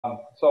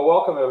So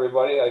welcome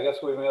everybody. I guess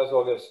we may as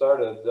well get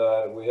started.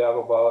 We have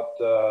about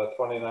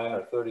 29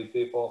 or 30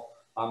 people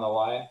on the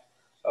line.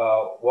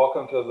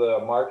 Welcome to the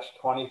March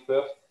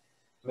 25th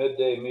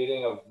midday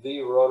meeting of the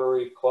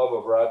Rotary Club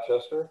of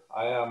Rochester.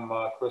 I am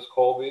Chris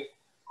Colby,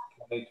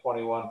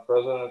 2021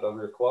 president of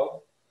your club.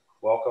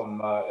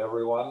 Welcome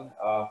everyone.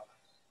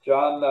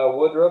 John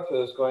Woodruff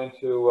is going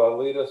to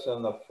lead us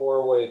in the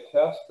four-way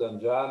test. And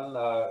John,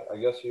 I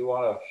guess you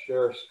want to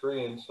share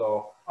screen,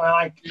 so. Well,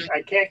 I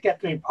can't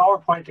get the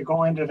PowerPoint to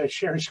go into the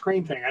share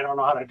screen thing. I don't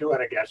know how to do it,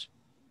 I guess.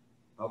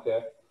 Okay.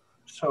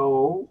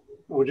 So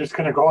we're just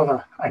going to go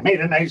with I made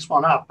a nice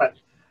one up, but.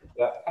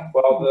 Yeah,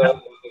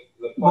 well,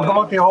 we'll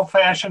go with the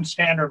old-fashioned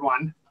standard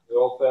one. The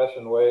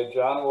old-fashioned way.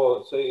 John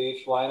will say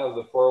each line of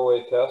the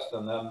four-way test,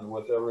 and then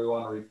with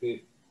everyone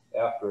repeat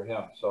after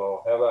him.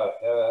 So have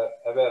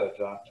at it,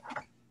 John.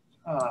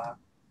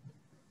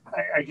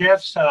 I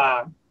guess,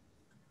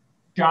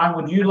 John,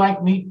 would you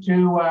like me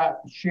to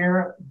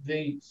share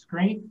the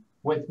screen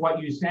with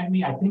what you sent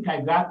me? I think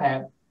I got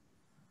that.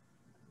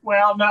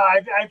 Well, no,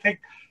 I think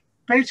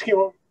basically,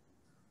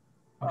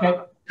 okay.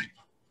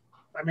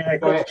 I mean,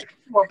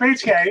 well,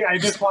 basically, I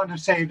just wanted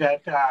to say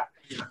that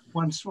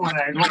when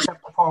I looked up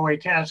the four-way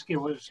test, it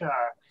was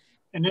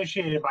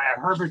initiated by a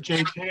Herbert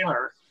J.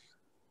 Taylor,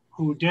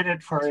 who did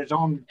it for his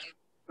own,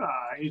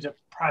 he's a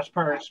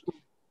prosperous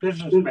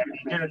businessman.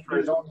 He did it for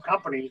his own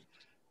company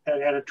that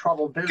had a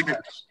troubled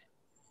business.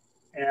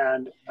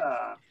 And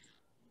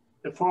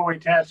the four-way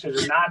test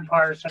is a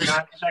nonpartisan,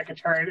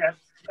 non-sectarian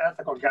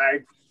ethical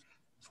guide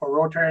for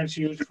Rotarians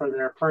to use for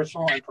their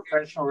personal and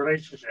professional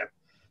relationship.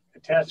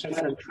 The test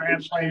has been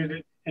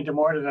translated into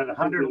more than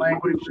 100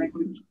 languages,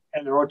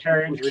 and the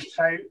Rotarians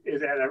recite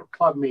it at our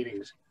club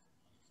meetings.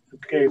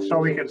 Okay, so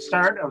we can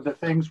start of the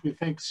things we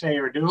think, say,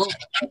 or do.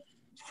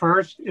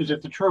 First, is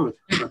it the truth?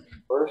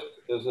 First,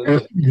 is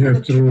it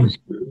the truth?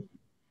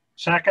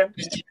 Second,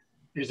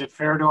 is it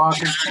fair to all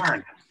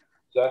concerned?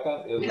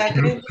 Second, is it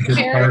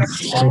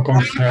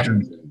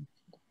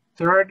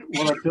Third,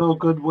 will it build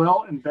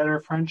goodwill and better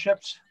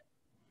friendships?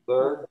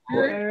 Third,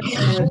 better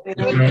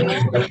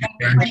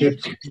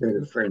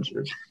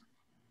friendships.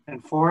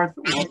 And fourth,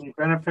 will it be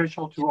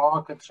beneficial to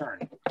all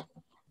concerned?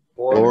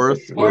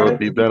 Fourth, will it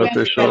be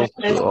beneficial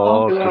to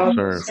all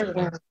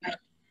concerned?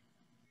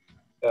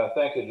 Yeah,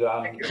 thank you,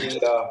 John.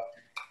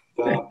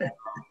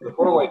 The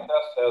four-way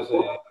test has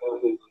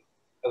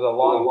a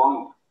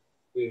long.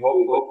 We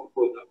hope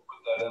put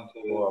that into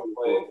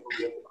play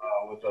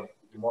with a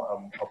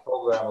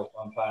program of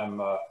some time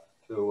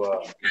to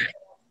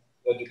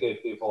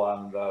educate people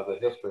on the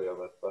history of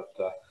it. But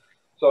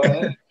so in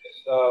any case,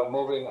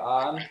 moving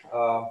on,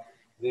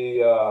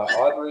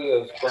 Audrey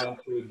is going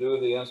to do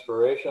the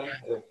inspiration.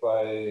 If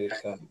I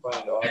can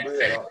find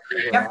Audrey, I don't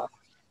see her on.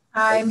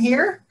 I'm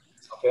here.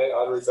 Okay,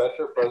 Audrey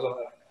Betcher,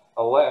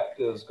 President-elect,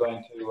 is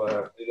going to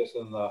lead us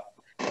in the.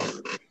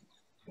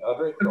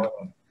 Audrey, go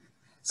ahead.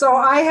 So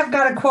I have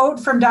got a quote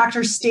from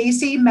Dr.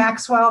 Stacy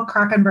Maxwell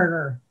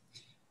Krockenberger.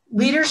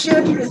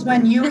 Leadership is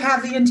when you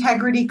have the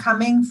integrity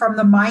coming from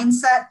the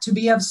mindset to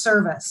be of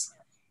service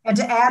and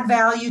to add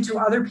value to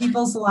other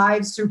people's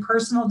lives through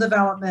personal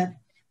development,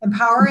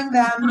 empowering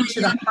them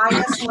to the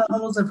highest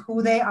levels of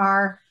who they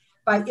are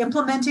by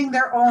implementing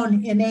their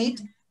own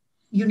innate,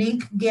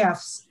 unique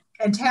gifts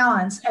and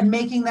talents and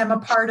making them a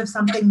part of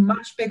something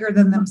much bigger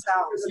than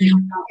themselves,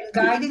 and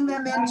guiding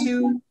them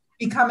into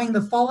becoming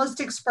the fullest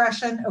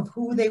expression of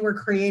who they were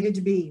created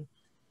to be.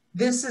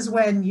 This is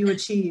when you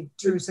achieve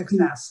true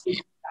success.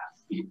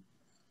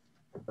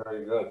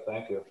 Very good,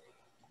 thank you.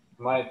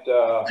 Might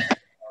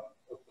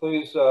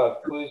please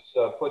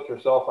put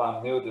yourself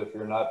on mute if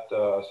you're not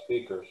a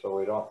speaker, so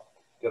we don't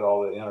get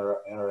all the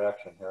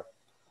interaction here.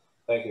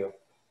 Thank you.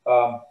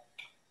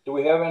 Do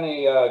we have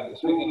any,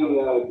 speaking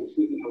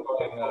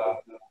of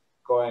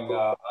going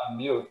on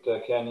mute,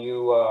 can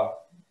you,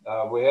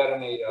 we had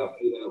any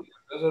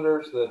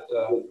visitors that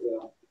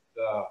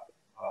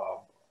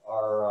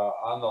are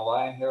on the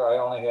line here?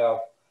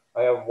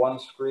 I have one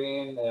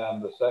screen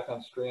and the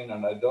second screen,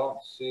 and I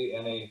don't see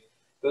any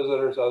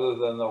visitors other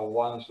than the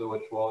ones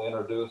which we'll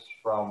introduce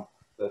from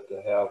that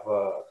have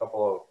a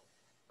couple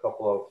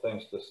of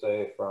things to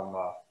say from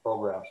a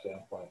program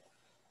standpoint.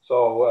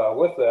 So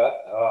with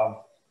that,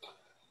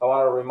 I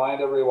want to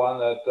remind everyone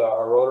that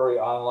our Rotary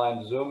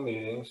online Zoom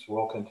meetings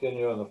will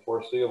continue in the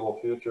foreseeable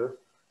future.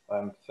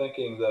 I'm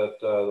thinking that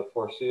the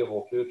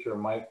foreseeable future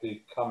might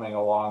be coming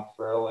along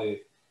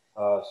fairly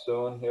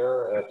soon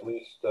here, at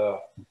least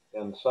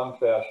in some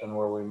fashion,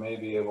 where we may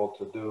be able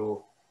to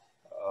do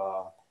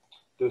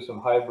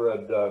some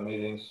hybrid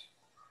meetings,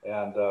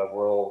 and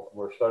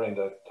we're starting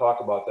to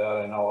talk about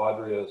that. I know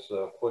Audrey is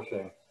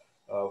pushing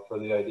for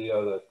the idea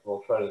that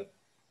we'll try to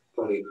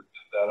get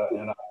that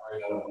in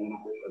operation.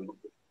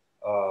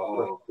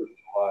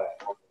 July.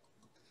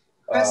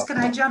 Chris, can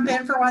I jump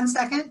in for 1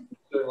 second?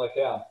 Certainly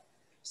can.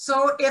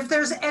 So if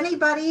there's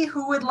anybody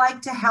who would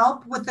like to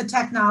help with the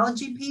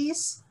technology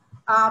piece,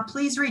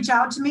 please reach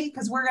out to me,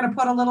 because we're going to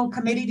put a little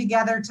committee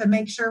together to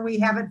make sure we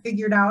have it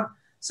figured out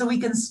so we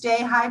can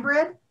stay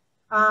hybrid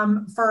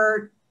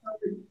for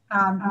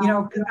You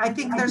know, I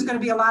think there's going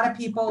to be a lot of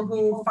people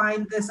who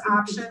find this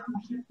option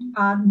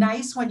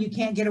nice when you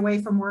can't get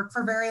away from work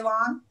for very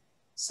long.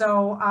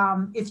 So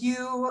if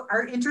you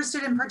are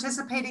interested in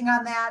participating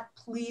on that,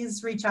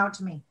 please reach out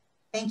to me.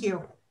 Thank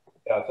you.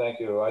 Yeah, thank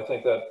you. I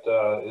think that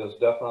is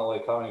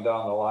definitely coming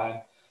down the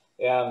line.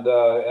 And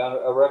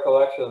a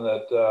recollection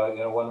that,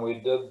 you know, when we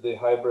did the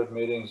hybrid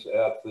meetings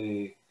at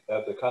the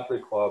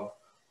country club,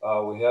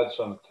 we had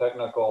some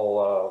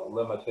technical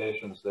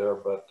limitations there,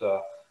 but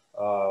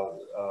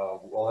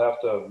we'll have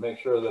to make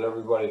sure that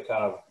everybody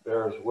kind of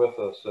bears with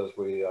us as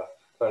we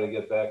try to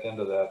get back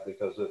into that,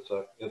 because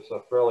it's a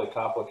fairly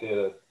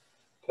complicated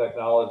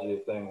technology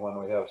thing when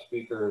we have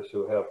speakers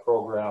who have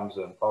programs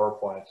and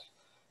PowerPoints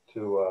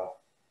to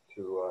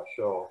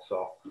show.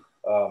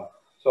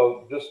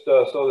 So just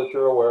so that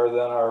you're aware, then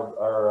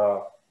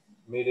our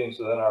meetings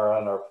then are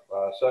on our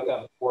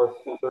second, fourth,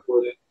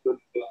 Thursday,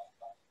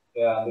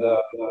 and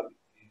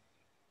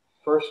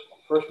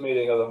first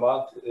meeting of the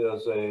month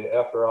is a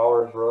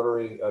after-hours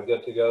Rotary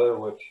get-together,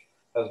 which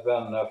has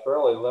been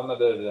fairly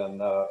limited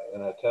in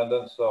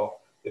attendance. So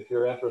if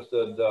you're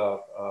interested,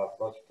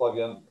 let's plug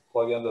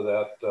into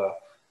that.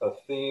 A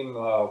theme,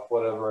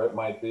 whatever it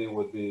might be,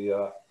 would be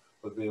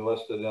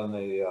listed in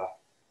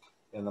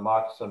the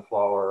moccasin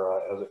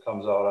flower as it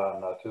comes out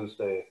on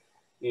Tuesday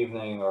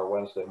evening or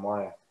Wednesday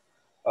morning.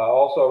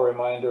 Also a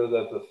reminder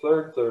that the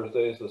third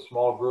Thursdays, the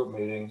small group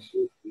meetings,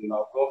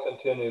 will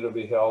continue to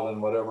be held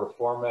in whatever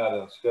format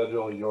and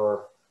schedule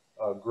your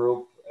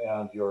group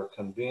and your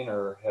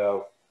convener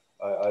have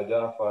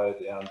identified,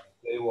 and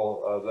they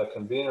will, the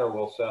convener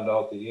will send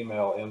out the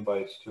email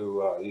invites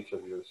to each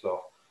of you.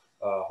 So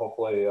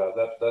hopefully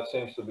that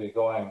seems to be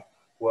going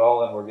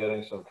well, and we're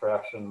getting some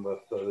traction with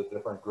the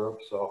different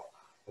groups. So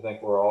I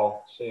think we're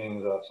all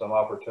seeing some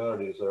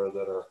opportunities there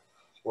that are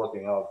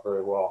working out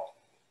very well.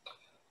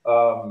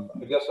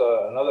 I guess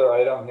another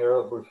item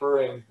here,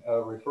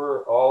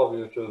 refer all of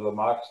you to the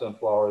moccasin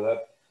flower.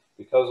 That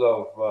because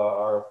of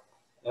our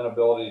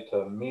inability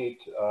to meet,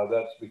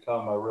 that's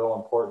become a real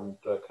important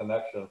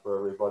connection for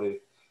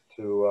everybody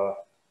to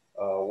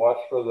watch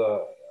for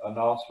the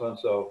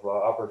announcements of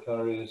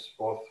opportunities,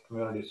 both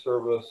community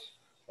service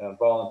and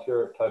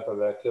volunteer type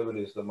of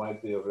activities that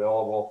might be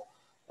available.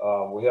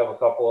 We have a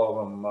couple of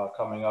them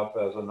coming up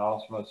as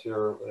announcements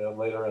here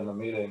later in the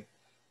meeting,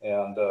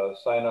 and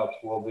sign-ups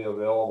will be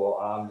available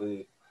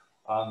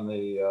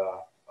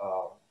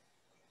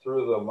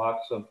through the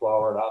moccasin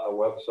flower and on the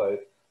website,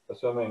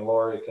 assuming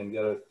Lori can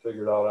get it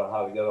figured out on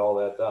how to get all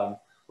that done,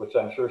 which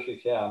I'm sure she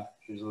can.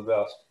 She's the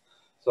best.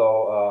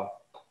 So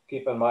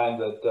keep in mind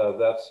that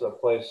that's a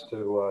place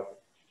to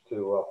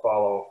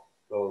follow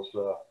those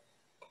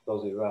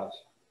events.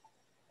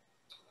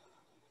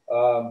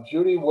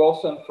 Judy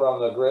Wilson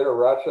from the Greater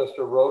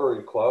Rochester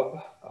Rotary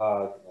Club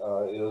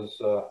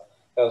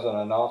has an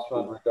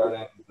announcement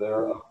regarding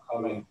their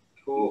upcoming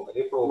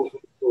April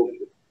tool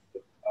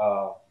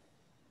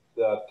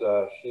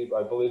that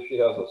I believe she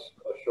has a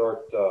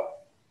short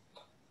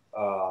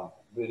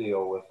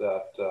video with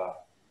that.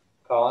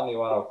 Colin, you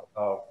want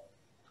to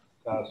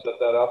kind of set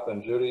that up,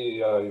 and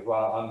Judy, you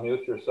want to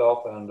unmute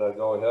yourself and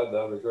go ahead,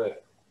 that would be great.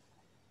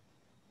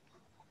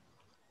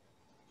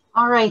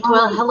 All right,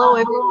 well, hello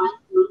everyone.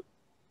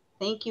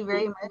 Thank you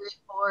very much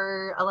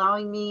for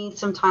allowing me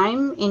some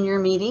time in your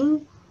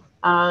meeting.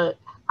 I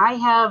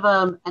have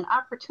an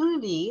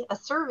opportunity, a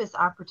service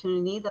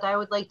opportunity that I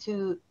would like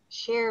to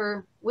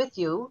share with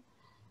you.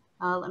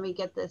 Let me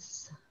get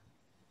this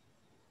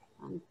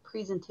on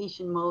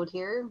presentation mode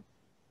here.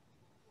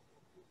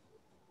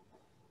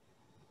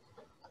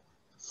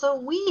 So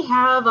we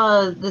have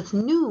this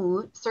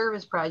new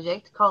service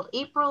project called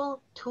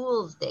April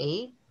Tools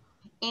Day,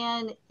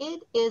 and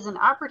it is an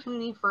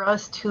opportunity for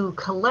us to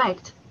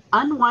collect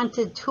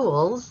unwanted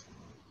tools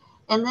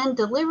and then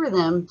deliver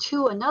them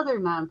to another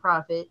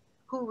nonprofit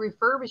who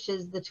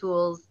refurbishes the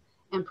tools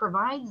and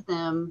provides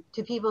them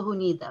to people who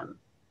need them.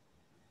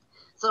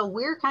 So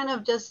we're kind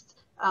of just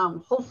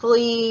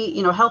hopefully,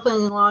 you know, helping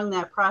along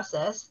that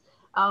process.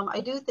 I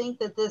do think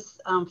that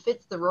this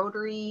fits the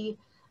Rotary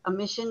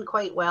mission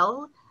quite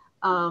well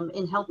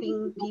in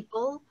helping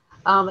people.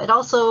 It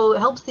also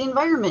helps the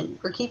environment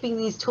for keeping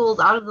these tools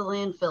out of the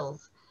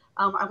landfills.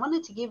 I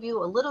wanted to give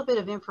you a little bit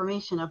of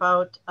information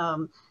about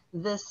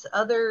this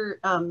other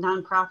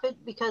nonprofit,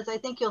 because I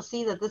think you'll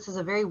see that this is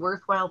a very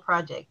worthwhile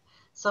project.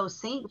 So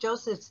St.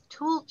 Joseph's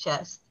Tool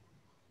Chest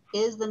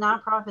is the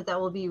nonprofit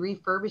that will be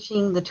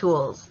refurbishing the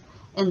tools,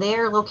 and they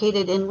are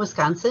located in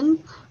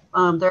Wisconsin.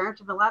 There aren't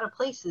a lot of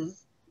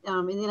places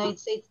in the United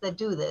States that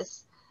do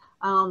this,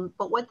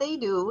 but what they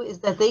do is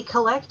that they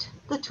collect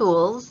the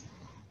tools,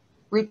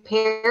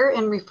 repair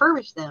and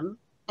refurbish them,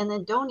 and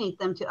then donate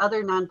them to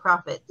other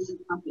nonprofits.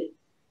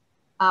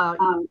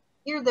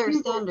 Here are their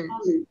standards.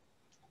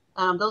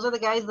 Those are the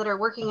guys that are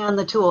working on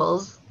the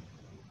tools.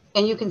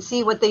 And you can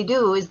see what they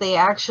do is they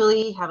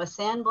actually have a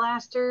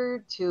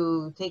sandblaster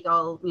to take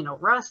all, you know,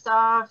 rust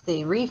off.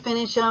 They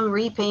refinish them,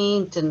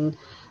 repaint, and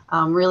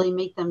really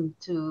make them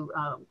to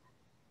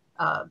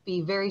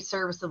be very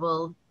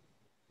serviceable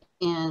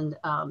and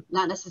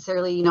not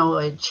necessarily,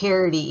 a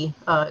charity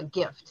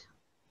gift.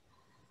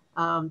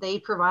 They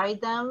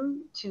provide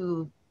them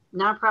to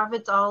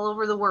nonprofits all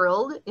over the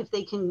world if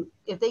they can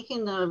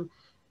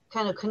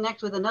kind of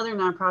connect with another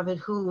nonprofit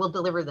who will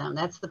deliver them.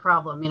 That's the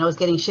problem, is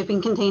getting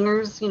shipping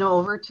containers,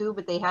 over to,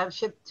 but they have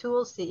shipped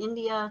tools to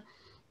India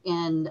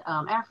and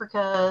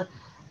Africa,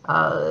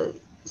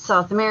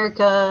 South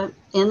America,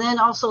 and then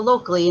also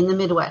locally in the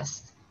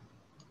Midwest.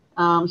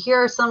 Here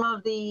are some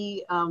of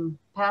the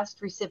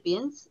past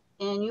recipients,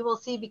 and you will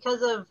see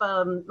because of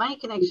my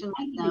connection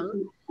with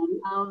them,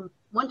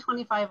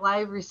 125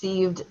 Live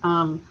received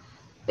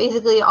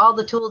basically all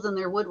the tools in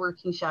their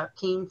woodworking shop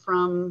came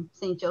from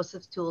St.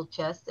 Joseph's Tool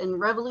Chest, and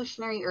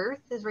Revolutionary Earth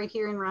is right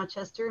here in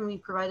Rochester, and we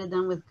provided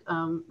them with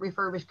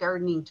refurbished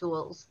gardening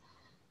tools.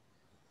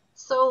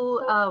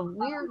 So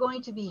we are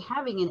going to be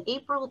having an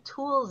April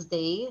Tools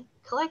Day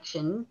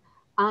collection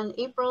on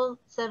April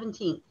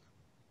 17th.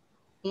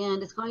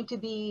 And it's going to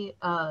be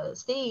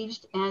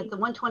staged at the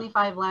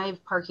 125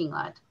 Live parking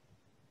lot.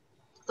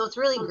 So it's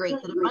really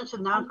great that a bunch of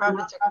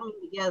nonprofits are coming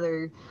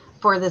together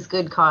for this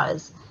good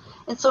cause.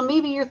 And so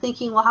maybe you're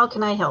thinking, well, how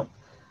can I help?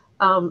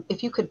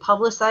 If you could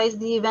publicize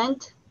the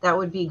event, that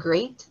would be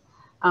great.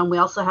 We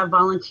also have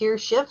volunteer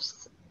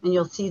shifts, and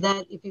you'll see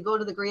that if you go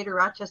to the Greater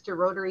Rochester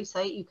Rotary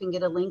site, you can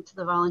get a link to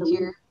the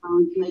volunteer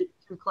site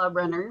through Club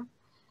Runner.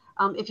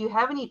 If you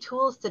have any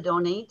tools to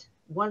donate,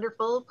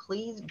 wonderful,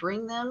 please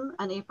bring them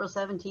on April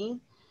 17th.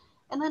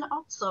 And then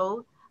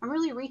also, I'm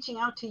really reaching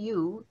out to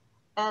you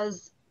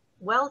as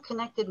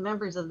well-connected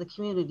members of the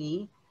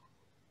community.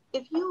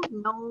 If you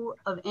know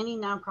of any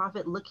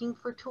nonprofit looking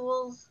for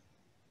tools,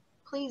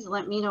 please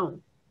let me know.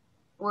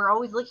 We're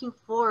always looking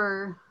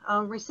for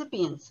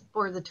recipients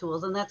for the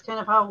tools, and that's kind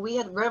of how we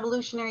had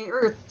Revolutionary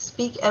Earth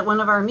speak at one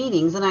of our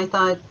meetings, and I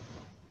thought,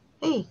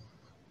 hey,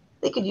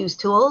 they could use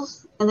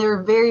tools, and they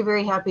were very,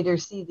 very happy to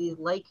receive these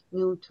like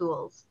new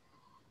tools.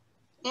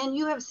 And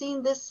you have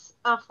seen this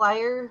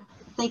flyer.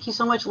 Thank you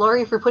so much,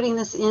 Lori, for putting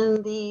this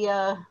in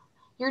the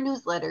your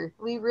newsletter.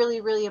 We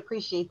really, really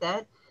appreciate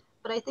that.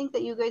 But I think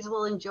that you guys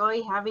will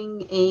enjoy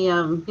having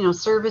a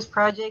service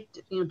project.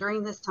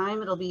 During this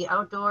time, it'll be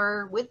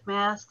outdoor with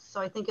masks, so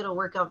I think it'll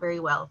work out very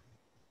well.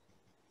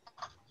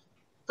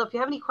 So if you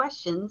have any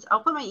questions,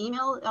 I'll put my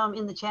email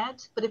in the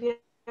chat. But if you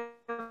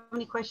have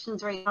any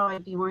questions right now,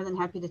 I'd be more than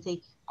happy to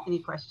take any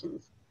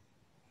questions.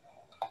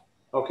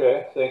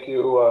 Okay, thank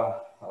you,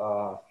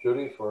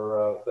 Judy,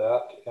 for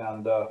that.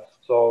 And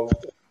so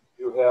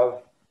you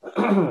have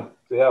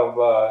if you have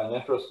an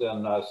interest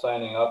in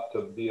signing up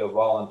to be a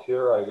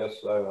volunteer, I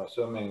guess I'm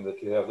assuming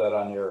that you have that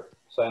on your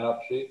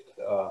sign-up sheet,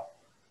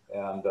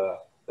 and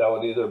that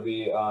would either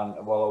be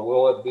on, well,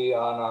 will it be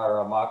on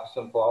our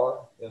moccasin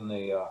flower in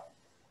the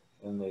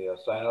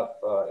sign-up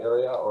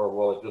area, or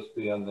will it just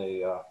be in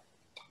the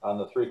on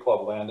the 3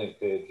 Club landing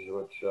page,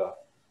 which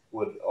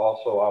would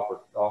also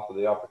offer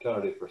the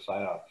opportunity for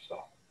sign-up?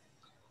 So.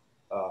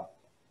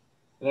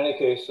 In any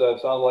case,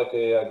 it sounds like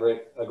a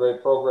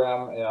great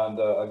program, and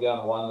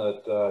again, one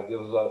that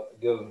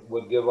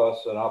would give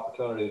us an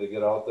opportunity to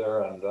get out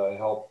there and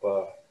help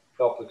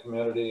the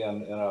community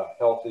in a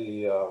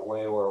healthy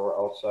way, where we're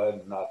outside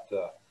and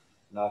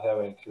not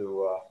having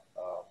to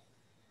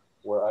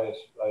where I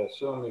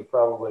assume you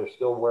probably are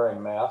still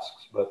wearing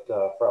masks, but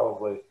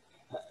probably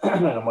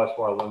in a much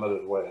more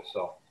limited way.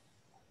 So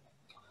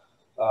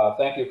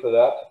thank you for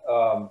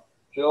that.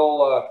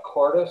 Jill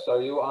Cordes,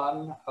 are you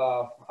on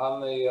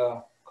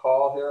the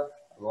call here?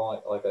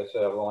 Like I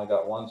said, I've only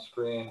got one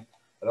screen.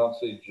 I don't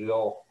see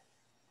Jill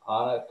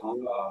on it.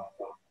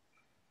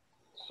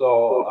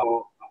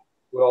 So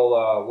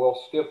we'll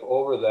skip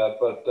over that,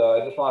 but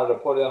I just wanted to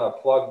put in a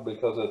plug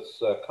because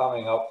it's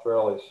coming up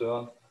fairly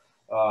soon.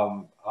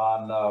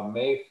 On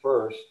May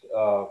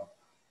 1st,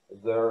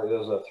 there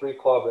is a 3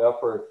 Club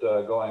effort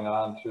going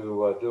on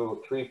to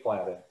do tree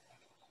planting.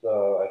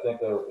 So I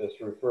think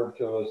it's referred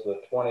to as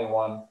the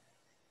 21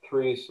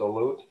 Tree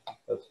Salute.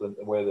 That's the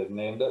way they've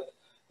named it.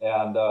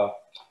 And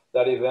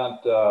that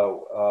event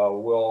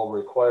will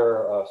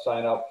require a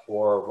sign up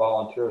for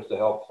volunteers to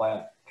help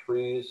plant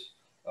trees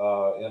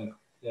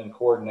in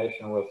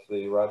coordination with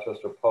the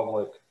Rochester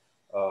Public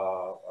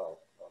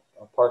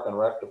Park and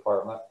Rec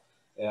Department.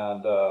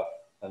 And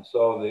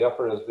so the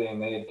effort is being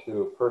made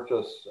to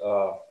purchase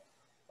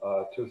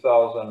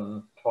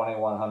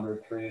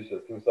 2,100 trees, or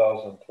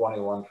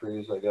 2,021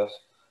 trees, I guess.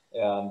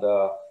 And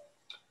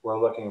we're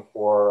looking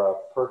for a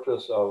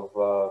purchase of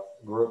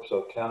groups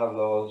of 10 of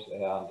those,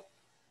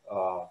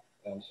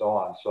 and so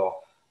on. So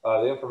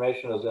the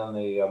information is in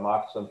the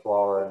moccasin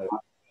flower, and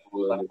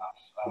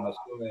I'm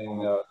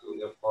assuming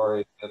if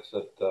Lori gets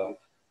it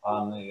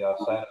on the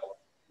sign up,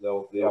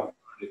 there'll be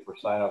opportunity for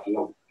sign ups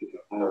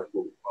there as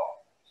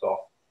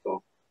well.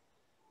 So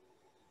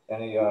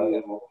any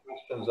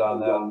questions on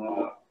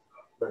that?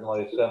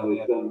 Certainly send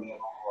me in,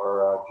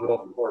 or Jill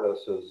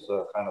Cordes is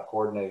kind of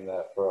coordinating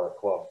that for our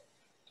club.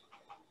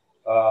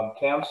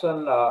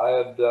 Tamsin, I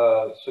had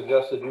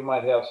suggested you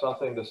might have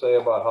something to say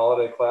about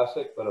Holiday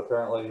Classic, but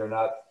apparently you're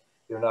not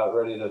you're not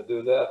ready to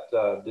do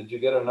that, did you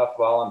get enough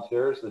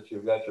volunteers that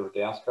you've got your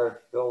dance card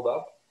filled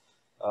up?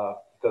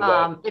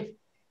 If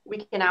we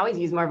can always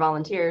use more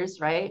volunteers,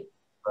 right?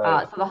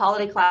 Right. So the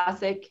Holiday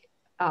Classic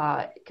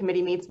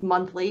committee meets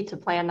monthly to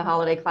plan the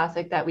Holiday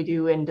Classic that we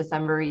do in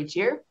December each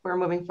year. We're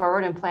moving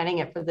forward and planning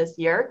it for this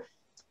year.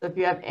 So if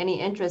you have any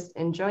interest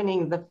in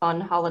joining the Fun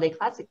Holiday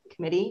Classic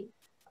committee,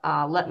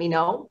 let me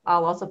know.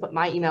 I'll also put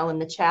my email in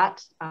the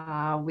chat.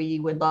 We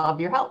would love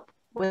your help.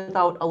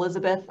 Without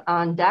Elizabeth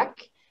on deck,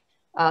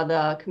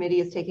 the committee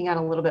is taking on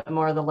a little bit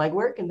more of the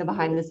legwork and the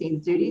behind the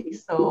scenes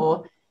duties.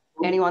 So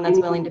anyone that's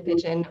willing to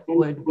pitch in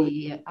would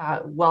be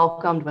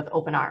welcomed with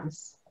open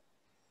arms.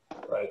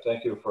 Right,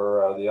 thank you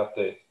for the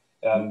update.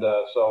 And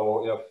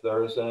so if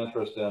there is an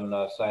interest in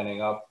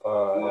signing up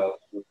as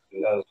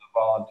a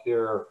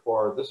volunteer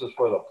for, this is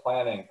for the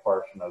planning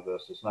portion of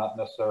this. It's not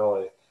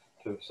necessarily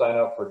to sign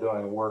up for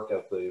doing work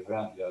at the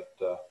event yet.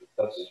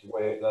 That's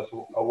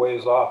a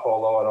ways off,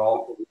 although it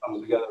all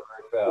comes together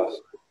very fast.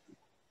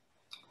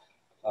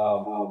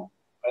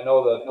 I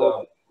know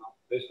that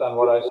based on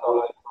what I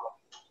saw, I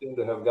seem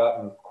to have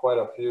gotten quite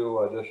a few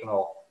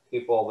additional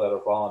people that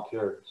have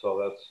volunteered.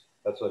 So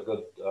that's a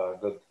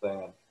good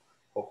thing. And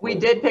we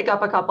did pick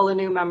up a couple of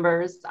new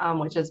members,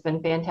 which has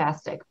been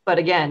fantastic. But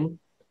again,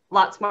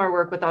 lots more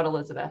work without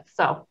Elizabeth.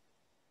 So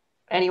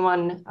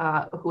anyone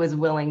who is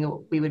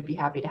willing, we would be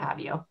happy to have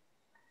you.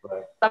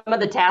 Right. Some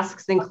of the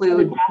tasks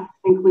include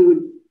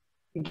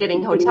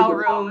getting hotel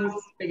rooms,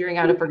 figuring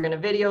out if we're going to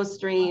video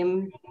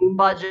stream,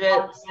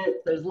 budgets.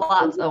 There's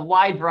a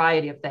wide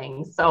variety of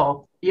things.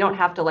 So you don't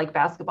have to like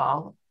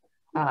basketball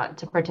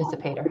to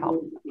participate or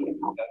help.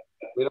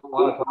 We don't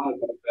want to talk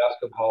about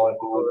basketball at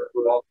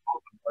all.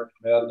 March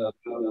Madness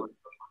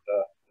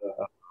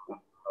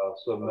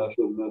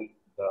submission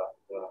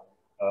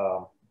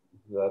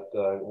that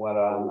went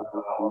on.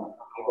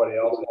 Anybody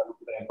else had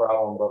the same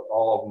problem, but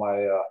all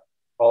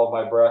of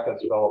my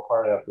brackets fell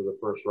apart after the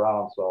first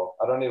round, so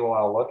I don't even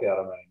want to look at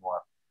them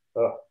anymore.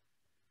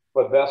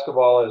 But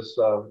basketball is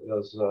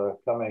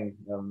coming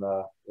in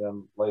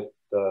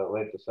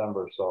late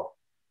December, so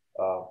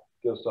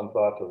give some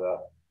thought to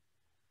that.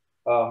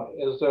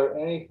 Is there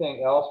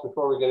anything else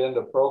before we get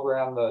into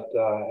program that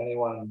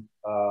anyone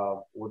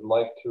would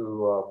like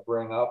to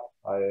bring up?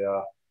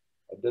 I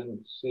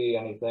didn't see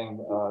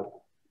anything.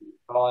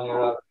 Colin, you're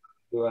not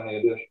doing any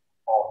additional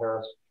Paul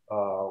Harris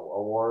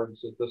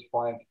awards at this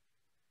point?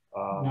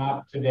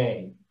 Not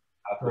today.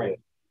 Not today.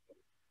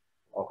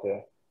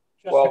 Okay.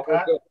 Just Well,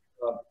 good.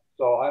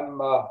 So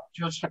I'm...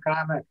 just a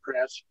comment,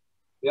 Chris.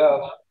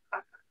 Yeah.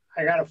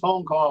 I got a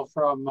phone call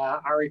from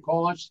Ari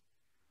Colas,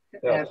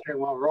 Yeah.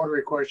 answering one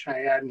Rotary question I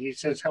had, and he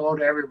says hello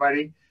to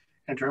everybody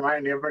and to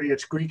remind everybody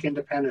it's Greek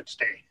Independence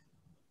Day.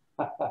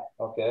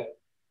 Okay.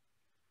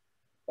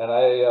 And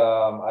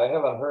I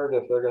haven't heard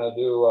if they're going to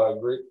do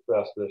Greek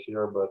Fest this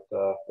year, but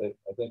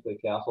I think they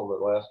canceled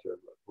it last year,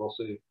 but we'll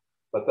see.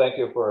 But thank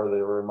you for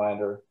the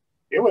reminder.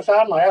 It was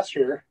on last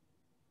year.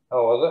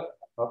 Oh, was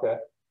it? Okay.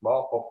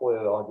 Well, hopefully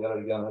I'll get it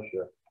again this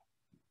year.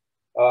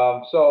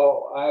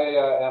 So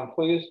I am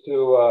pleased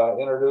to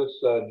introduce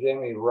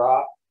Jamie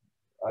Rothe.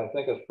 I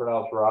think it's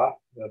pronounced Rothe.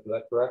 Is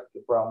that correct?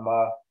 From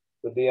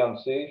the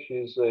DMC.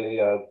 She's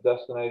a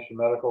Destination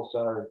Medical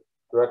Center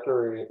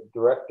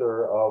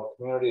Director of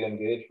Community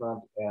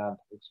Engagement and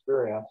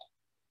Experience.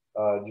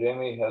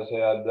 Jamie has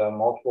had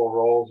multiple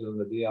roles in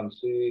the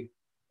DMC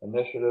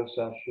initiative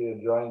since she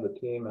had joined the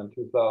team in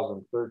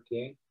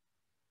 2013.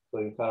 So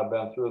you've kind of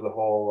been through the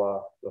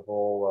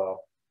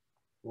whole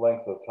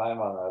length of time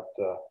on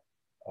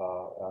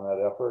that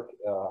effort.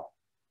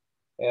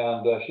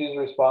 And she's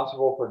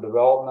responsible for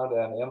development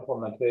and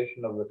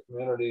implementation of the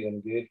community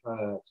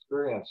engagement and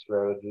experience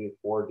strategy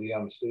for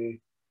DMC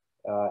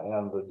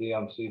and the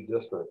DMC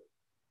district,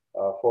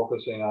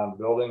 focusing on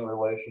building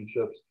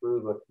relationships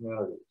through the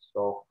community.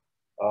 So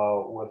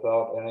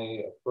without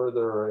any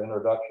further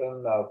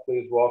introduction,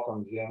 please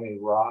welcome Jamie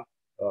Rothe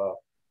to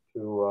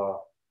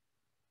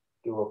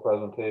do a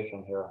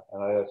presentation here.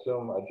 And I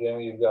assume,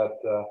 Jamie, you've got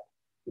a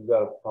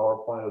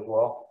PowerPoint as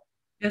well?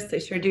 Yes, I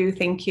sure do.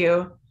 Thank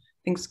you.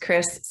 Thanks,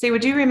 Chris. Say,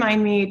 would you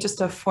remind me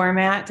just of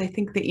format? I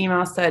think the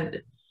email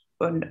said,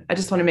 I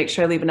just want to make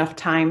sure I leave enough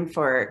time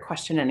for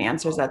question and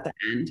answers at the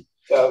end.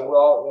 Yeah,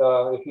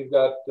 well, if you've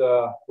got,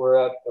 we're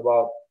at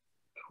about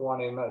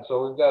 20 minutes.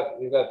 So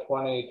you've got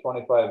 20,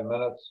 25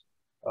 minutes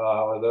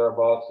or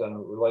thereabouts, and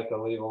we'd like to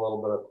leave a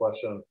little bit of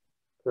question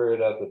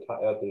period at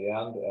the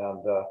end.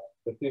 And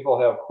if people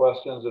have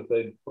questions, if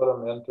they put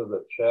them into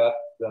the chat,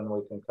 then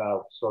we can kind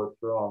of sort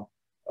through them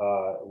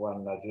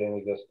when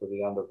Jamie gets to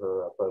the end of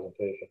her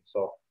presentation.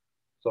 So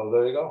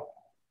there you go.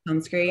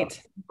 Sounds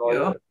great. Thank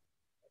you.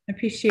 I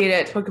appreciate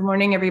it. Well, good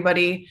morning,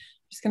 everybody. I'm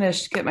just going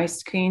to get my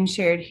screen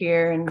shared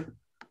here and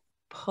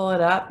pull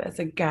it up as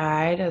a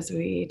guide as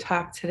we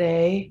talk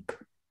today.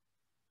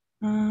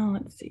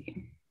 Let's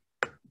see.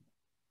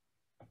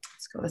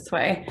 Let's go this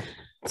way.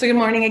 So good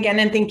morning again,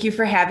 and thank you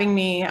for having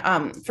me.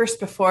 First,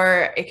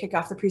 before I kick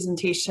off the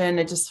presentation,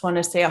 I just want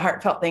to say a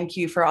heartfelt thank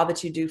you for all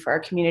that you do for our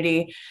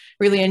community.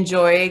 Really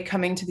enjoy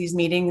coming to these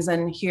meetings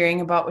and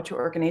hearing about what your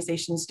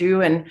organizations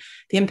do and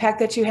the impact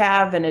that you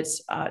have, and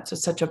it's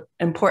just such an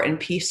important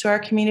piece to our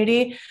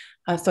community.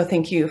 So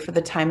thank you for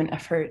the time and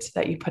effort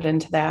that you put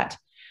into that.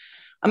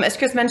 As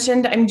Chris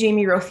mentioned, I'm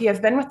Jamie Rothe.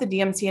 I've been with the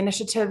DMC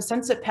initiative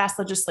since it passed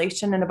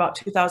legislation in about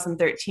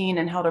 2013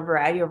 and held a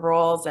variety of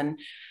roles. And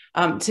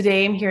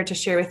today I'm here to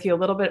share with you a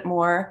little bit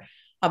more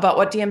about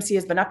what DMC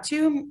has been up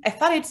to. I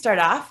thought I'd start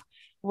off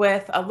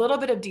with a little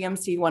bit of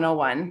DMC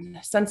 101.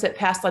 Since it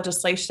passed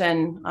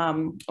legislation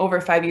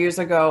over 5 years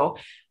ago,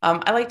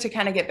 I like to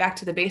kind of get back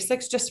to the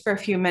basics just for a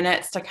few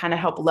minutes to kind of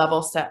help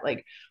level set,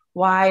 like,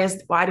 why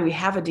do we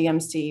have a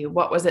DMC?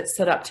 What was it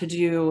set up to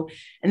do?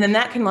 And then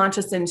that can launch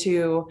us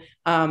into,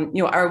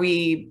 are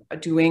we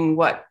doing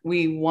what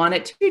we want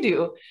it to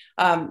do?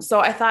 So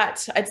I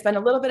thought I'd spend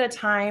a little bit of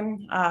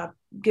time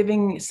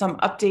giving some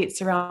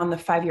updates around the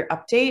 5-year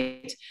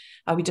update.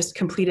 We just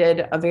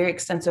completed a very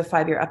extensive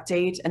 5-year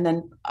update, and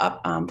then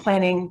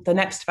planning the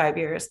next 5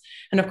 years.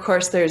 And of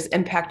course, there's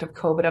impact of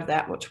COVID of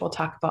that, which we'll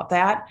talk about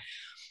that.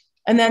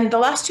 And then the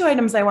last 2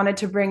 items I wanted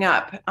to bring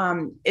up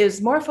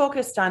is more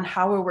focused on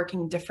how we're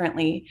working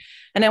differently.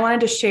 And I wanted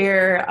to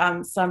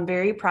share some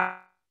very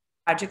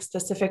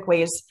project-specific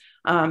ways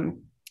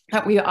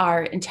that we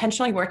are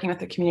intentionally working with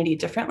the community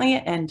differently,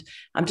 and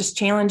just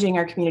challenging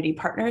our community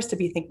partners to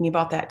be thinking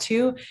about that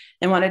too.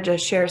 And wanted to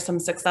share some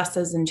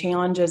successes and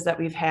challenges that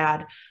we've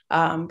had,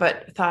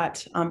 but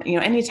thought,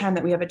 anytime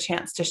that we have a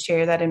chance to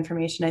share that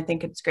information, I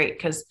think it's great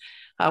because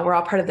we're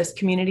all part of this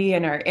community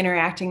and are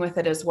interacting with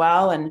it as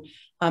well. And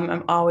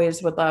I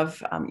always would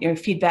love your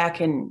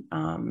feedback and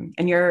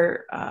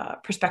your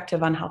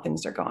perspective on how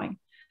things are going.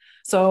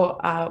 So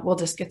we'll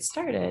just get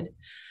started.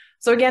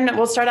 So again,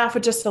 we'll start off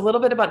with just a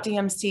little bit about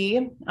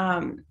DMC.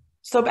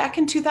 So back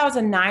in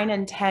 2009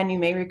 and 10, you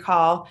may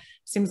recall,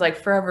 seems like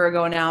forever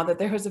ago now, that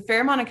there was a fair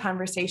amount of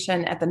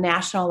conversation at the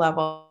national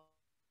level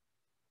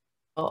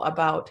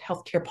about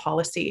healthcare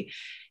policy.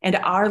 And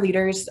our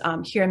leaders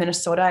here in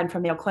Minnesota and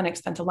from Mayo Clinic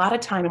spent a lot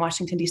of time in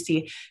Washington,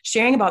 D.C.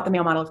 sharing about the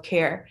Mayo model of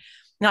care.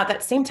 Now, at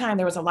that same time,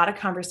 there was a lot of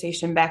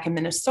conversation back in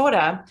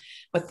Minnesota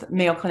with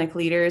Mayo Clinic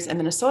leaders and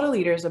Minnesota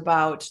leaders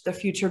about the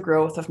future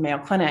growth of Mayo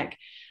Clinic.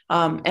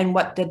 And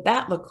what did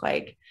that look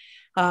like?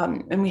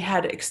 And we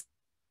had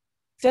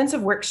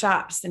extensive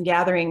workshops and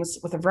gatherings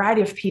with a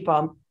variety of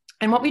people.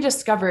 And what we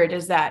discovered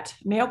is that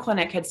Mayo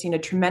Clinic had seen a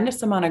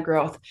tremendous amount of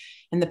growth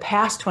in the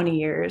past 20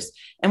 years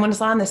and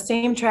was on the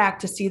same track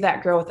to see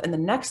that growth in the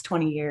next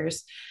 20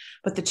 years.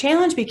 But the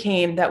challenge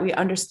became that we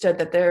understood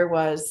that there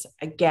was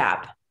a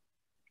gap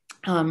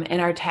in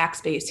our tax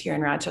base here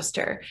in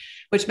Rochester,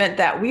 which meant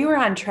that we were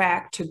on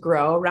track to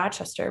grow.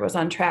 Rochester was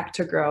on track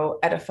to grow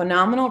at a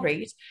phenomenal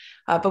rate,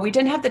 but we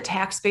didn't have the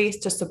tax base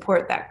to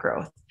support that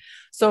growth.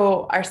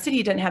 So our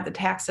city didn't have the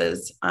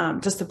taxes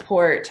to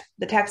support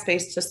the tax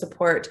base to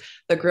support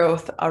the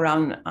growth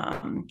around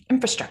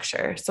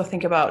infrastructure. So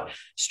think about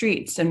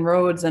streets and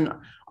roads and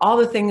all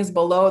the things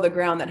below the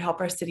ground that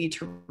help our city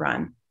to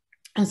run.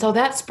 And so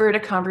that spurred a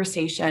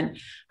conversation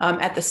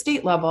at the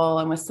state level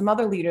and with some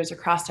other leaders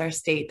across our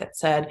state that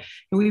said,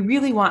 we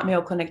really want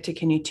Mayo Clinic to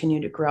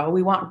continue to grow.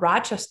 We want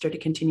Rochester to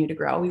continue to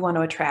grow. We want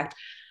to attract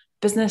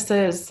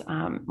businesses,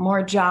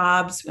 more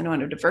jobs. We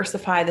want to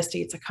diversify the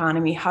state's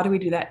economy. How do we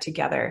do that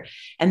together?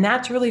 And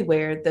that's really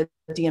where the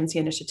DMC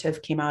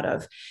initiative came out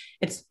of.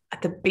 It's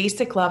at the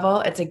basic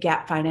level, it's a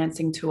gap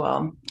financing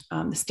tool.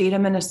 The state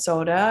of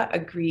Minnesota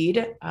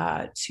agreed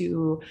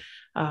to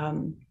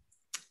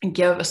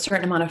give a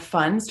certain amount of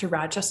funds to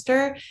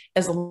Rochester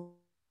as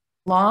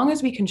long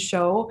as we can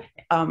show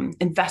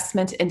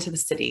investment into the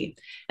city.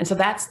 And so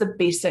that's the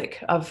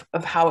basic of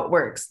how it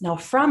works. Now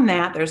from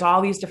that, there's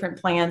all these different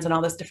plans and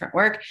all this different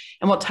work,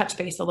 and we'll touch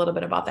base a little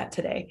bit about that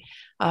today.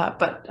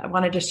 But I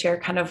wanted to share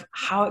kind of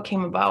how it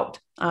came about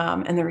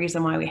and the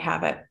reason why we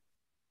have it.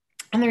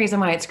 And the reason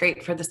why it's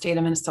great for the state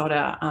of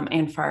Minnesota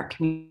and for our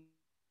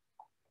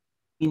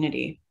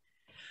community.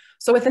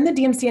 So within the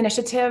DMC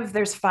initiative,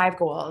 there's 5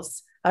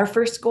 goals. Our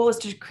first goal is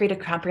to create a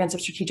comprehensive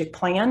strategic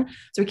plan.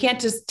 So we can't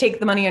just take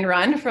the money and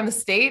run from the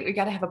state. We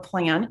got to have a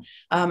plan.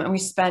 And we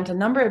spent a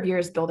number of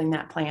years building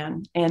that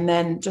plan. And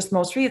then just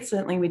most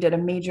recently, we did a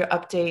major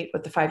update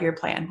with the 5-year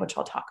plan, which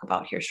I'll talk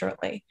about here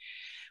shortly.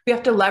 We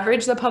have to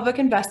leverage the public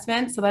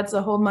investment. So that's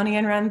the whole money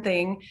and run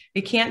thing.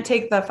 We can't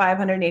take the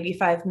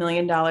 $585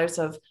 million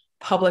of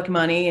public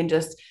money and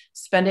just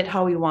spend it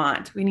how we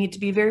want. We need to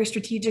be very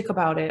strategic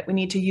about it. We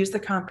need to use the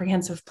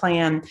comprehensive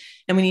plan,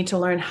 and we need to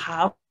learn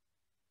how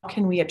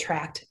can we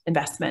attract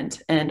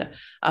investment? And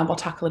we'll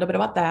talk a little bit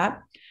about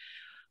that.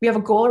 We have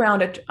a goal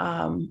around it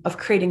of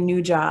creating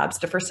new jobs.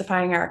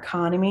 Diversifying our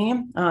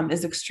economy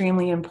is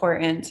extremely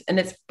important, and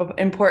it's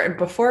important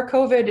before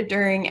COVID,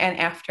 during, and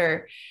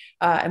after.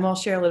 And we'll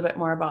share a little bit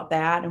more about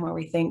that and what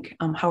we think,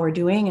 how we're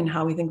doing and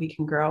how we think we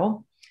can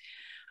grow.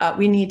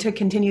 We need to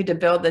continue to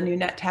build the new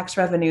net tax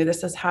revenue.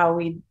 This is how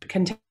we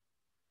continue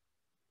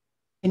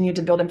continue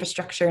to build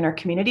infrastructure in our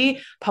community,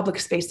 public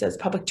spaces,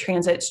 public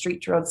transit,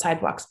 street, road,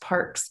 sidewalks,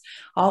 parks,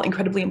 all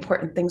incredibly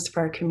important things for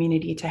our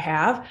community to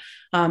have,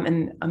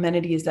 and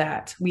amenities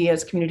that we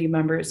as community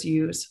members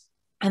use.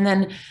 And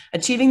then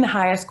achieving the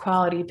highest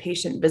quality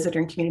patient, visitor,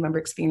 and community member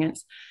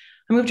experience.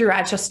 I moved to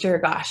Rochester,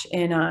 gosh,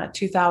 in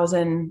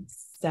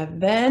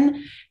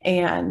 2007,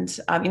 and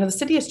the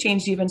city has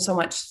changed even so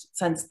much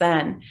since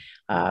then.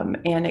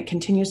 And it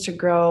continues to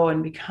grow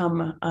and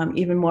become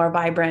even more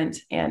vibrant.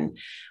 And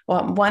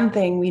one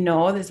thing we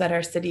know is that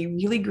our city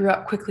really grew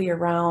up quickly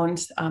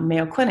around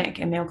Mayo Clinic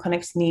and Mayo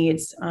Clinic's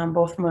needs,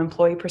 both from an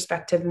employee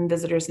perspective and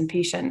visitors and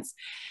patients.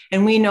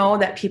 And we know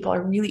that people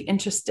are really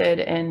interested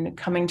in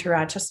coming to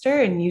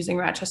Rochester and using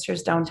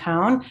Rochester's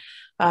downtown.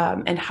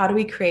 And how do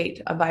we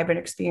create a vibrant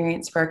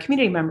experience for our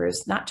community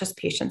members, not just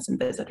patients and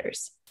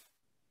visitors?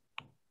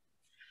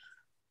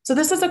 So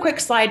this is a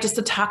quick slide just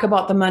to talk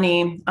about the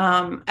money.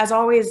 As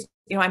always,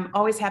 I'm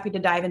always happy to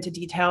dive into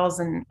details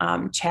and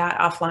chat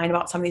offline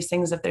about some of these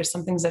things if there's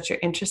some things that you're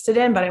interested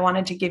in, but I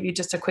wanted to give you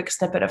just a quick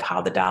snippet of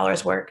how the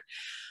dollars work.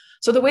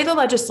 So the way the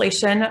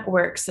legislation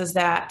works is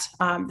that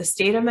the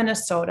state of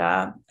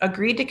Minnesota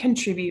agreed to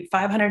contribute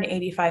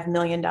 $585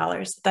 million.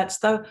 That's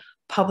the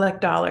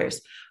public dollars.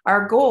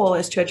 Our goal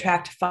is to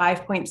attract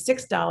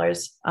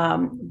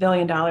 $5.6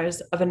 billion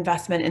of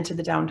investment into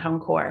the downtown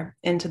core,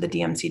 into the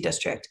DMC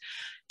district.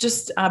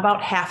 Just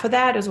about half of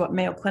that is what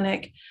Mayo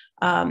Clinic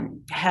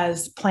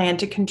has planned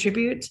to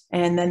contribute.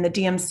 And then the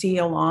DMC,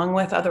 along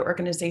with other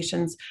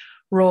organizations'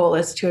 role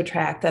is to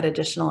attract that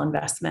additional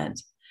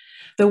investment.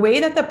 The way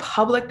that the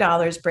public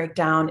dollars break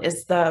down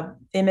is the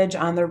image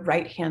on the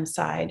right-hand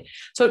side.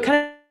 So it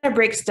kind of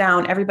breaks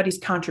down everybody's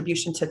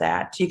contribution to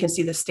that. So you can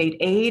see the state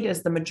aid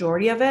is the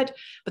majority of it,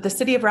 but the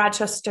city of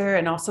Rochester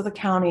and also the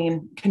county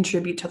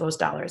contribute to those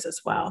dollars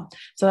as well.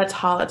 So that's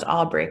how it's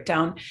all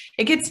breakdown.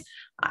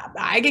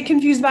 I get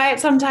confused by it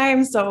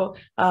sometimes. So,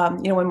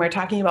 when we're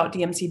talking about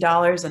DMC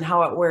dollars and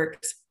how it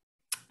works,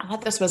 I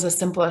thought this was the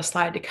simplest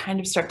slide to kind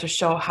of start to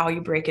show how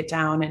you break it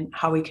down and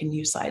how we can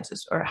use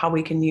slides or how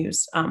we can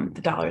use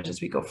the dollars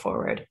as we go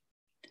forward.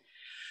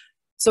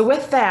 So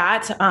with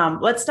that,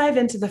 let's dive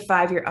into the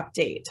 5-year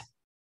update.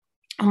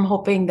 I'm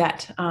hoping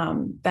that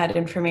that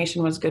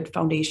information was good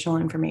foundational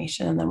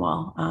information, and then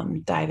we'll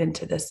dive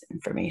into this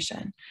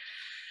information.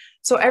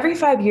 So every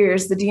 5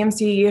 years, the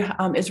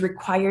DMC is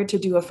required to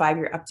do a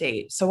 5-year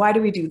update. So why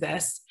do we do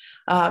this?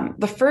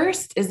 The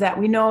first is that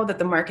we know that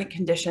the market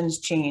conditions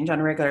change on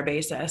a regular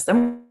basis.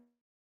 And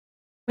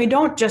we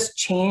don't just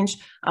change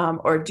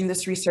or do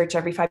this research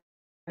every 5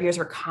 years.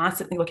 We're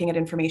constantly looking at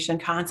information,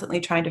 constantly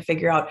trying to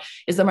figure out,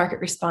 is the market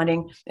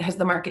responding? Has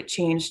the market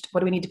changed? What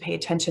do we need to pay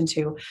attention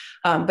to?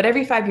 But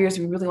every 5 years,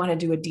 we really want to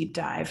do a deep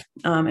dive.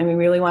 And we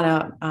really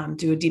want to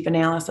do a deep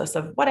analysis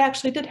of what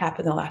actually did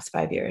happen in the last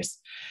 5 years.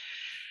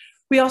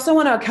 We also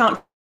want to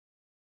account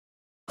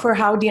for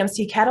how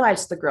DMC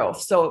catalyzed the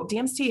growth. So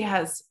DMC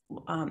has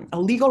a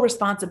legal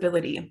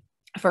responsibility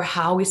for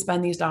how we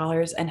spend these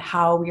dollars and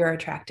how we are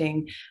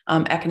attracting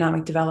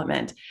economic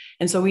development.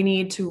 And so we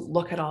need to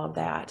look at all of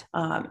that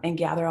and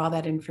gather all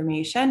that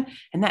information.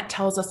 And that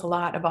tells us a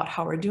lot about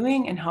how we're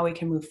doing and how we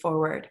can move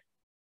forward.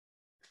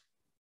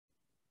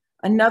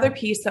 Another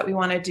piece that we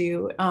want to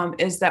do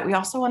is that we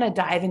also want to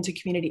dive into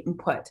community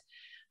input.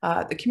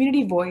 The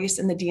community voice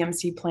in the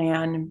DMC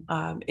plan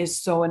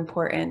is so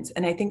important.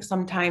 And I think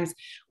sometimes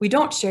we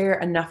don't share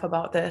enough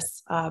about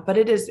this, but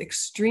it is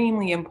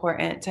extremely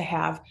important to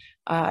have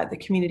the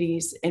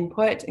community's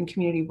input and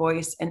community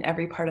voice in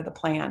every part of the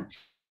plan.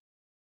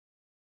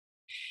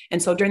 And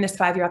so during this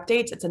 5-year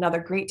update, it's another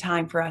great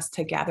time for us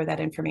to gather that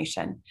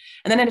information.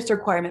 And then it's a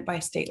requirement by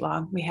state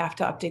law. We have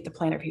to update the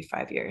plan every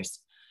 5 years.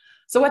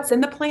 So what's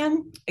in the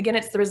plan? Again,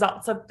 it's the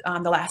results of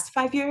the last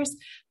 5 years.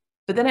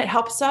 But then it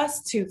helps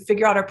us to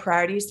figure out our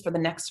priorities for the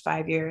next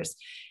 5 years.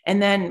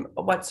 And then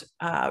what's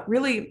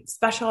really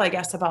special, I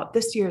guess, about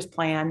this year's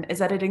plan is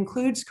that it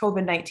includes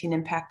COVID-19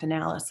 impact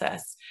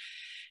analysis.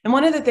 And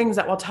one of the things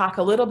that we'll talk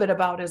a little bit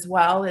about as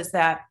well is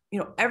that,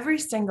 every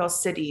single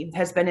city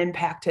has been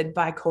impacted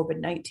by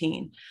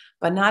COVID-19,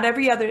 but not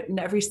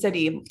every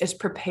city is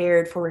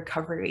prepared for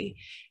recovery.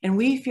 And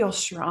we feel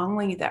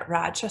strongly that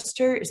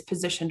Rochester is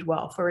positioned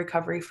well for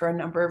recovery for a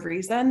number of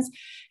reasons.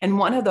 And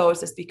one of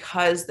those is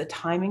because the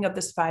timing of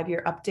this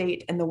 5-year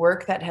update and the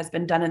work that has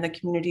been done in the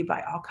community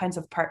by all kinds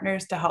of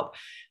partners to help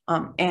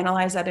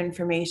analyze that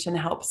information,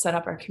 help set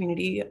up our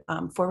community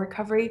for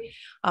recovery,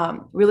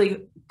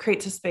 really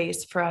creates a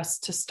space for us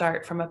to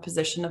start from a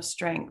position of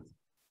strength.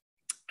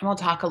 And we'll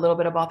talk a little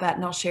bit about that,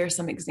 and I'll share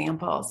some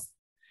examples.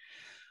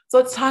 So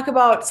let's talk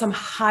about some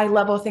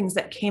high-level things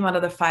that came out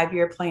of the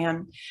 5-year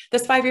plan.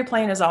 This 5-year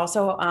plan is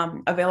also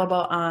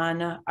available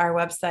on our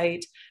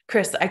website.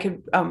 Chris, I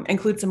could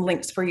include some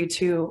links for you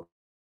too,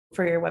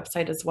 for your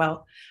website as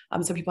well,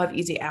 so people have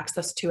easy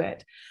access to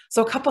it.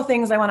 So a couple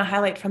things I want to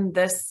highlight from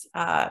this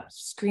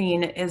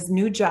screen is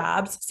new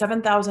jobs.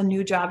 7,000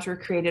 new jobs were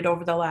created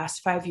over the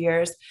last 5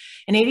 years,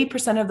 and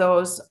 80% of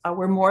those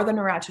were more than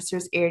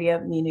Rochester's area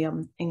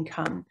median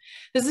income.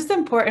 This is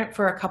important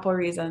for a couple of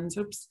reasons.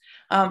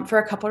 For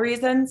a couple of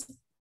reasons.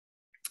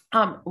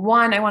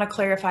 One, I want to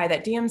clarify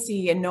that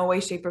DMC in no way,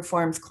 shape, or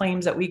form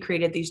claims that we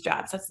created these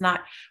jobs. That's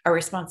not our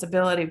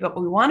responsibility. But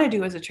what we want to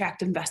do is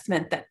attract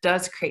investment that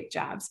does create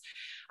jobs.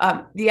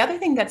 The other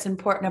thing that's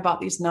important about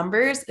these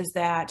numbers is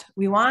that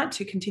we want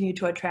to continue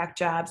to attract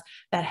jobs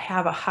that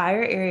have a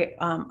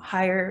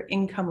higher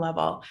income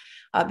level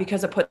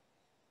because it puts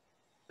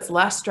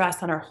less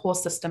stress on our whole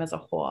system as a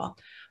whole.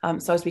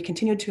 So as we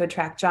continue to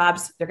attract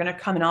jobs, they're going to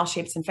come in all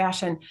shapes and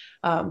fashion,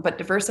 but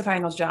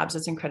diversifying those jobs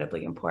is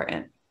incredibly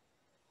important.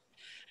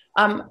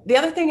 The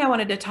other thing I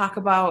wanted to talk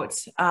about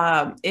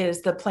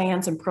is the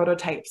plans and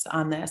prototypes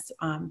on this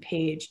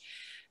page.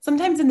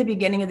 Sometimes in the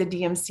beginning of the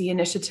DMC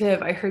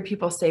initiative, I heard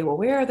people say, well,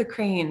 where are the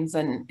cranes?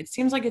 And it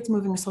seems like it's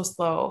moving so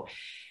slow.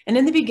 And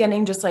in the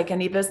beginning, just like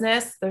any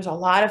business, there's a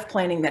lot of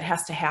planning that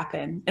has to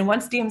happen. And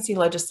once DMC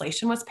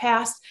legislation was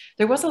passed,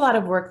 there was a lot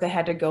of work that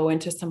had to go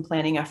into some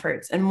planning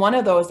efforts. And one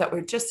of those that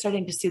we're just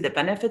starting to see the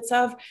benefits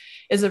of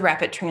is the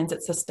rapid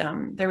transit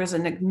system. There was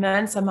an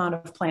immense amount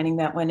of planning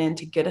that went in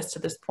to get us to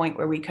this point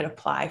where we could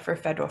apply for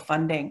federal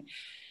funding.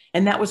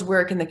 And that was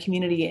work in the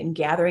community and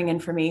gathering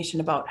information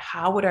about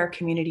how would our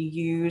community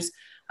use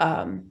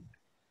a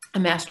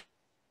mass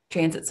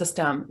transit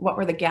system, what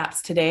were the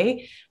gaps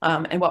today,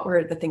 and what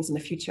were the things in the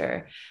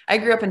future. I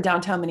grew up in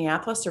downtown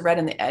Minneapolis, or right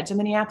on the edge of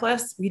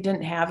Minneapolis. We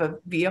didn't have a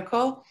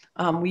vehicle.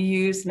 We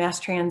used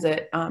mass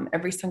transit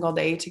every single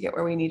day to get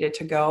where we needed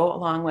to go,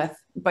 along with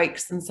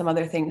bikes and some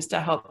other things to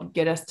help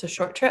get us to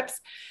short trips.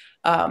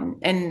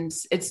 And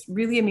it's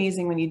really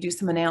amazing when you do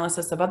some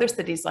analysis of other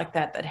cities like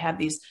that that have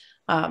these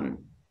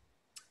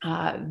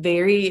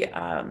very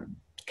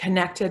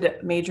connected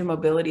major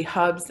mobility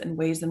hubs and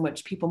ways in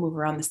which people move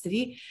around the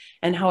city,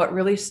 and how it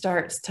really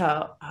starts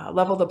to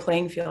level the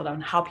playing field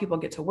on how people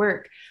get to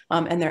work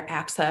and their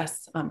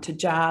access to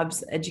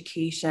jobs,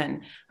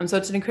 education. So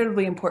it's an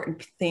incredibly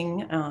important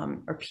thing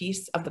or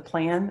piece of the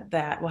plan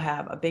that will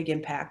have a big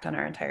impact on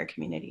our entire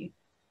community.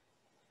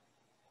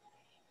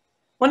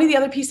 One of the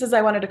other pieces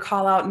I wanted to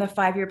call out in the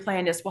 5-year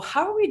plan is, well,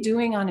 how are we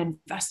doing on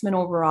investment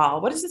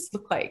overall? What does this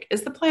look like?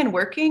 Is the plan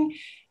working?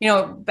 You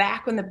know,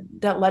 back when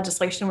the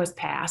legislation was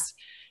passed,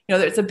 you know,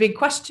 there's a big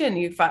question.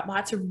 You've got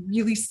lots of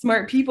really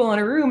smart people in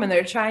a room and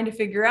they're trying to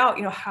figure out,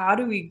 you know, how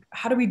do we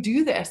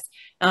do this?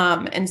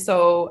 And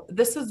so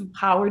this is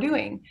how we're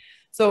doing.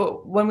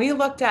 So when we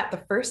looked at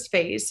the first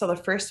phase, so the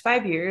first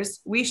 5 years,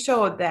 we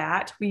showed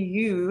that we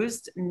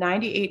used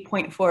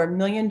 $98.4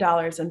 million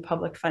in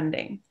public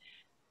funding.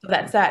 So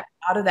that's that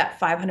out of that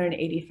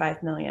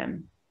 585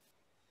 million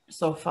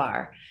so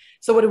far.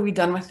 So what have we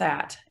done with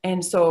that?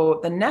 And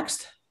so the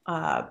next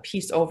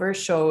piece over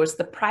shows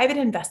the private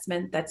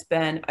investment that's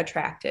been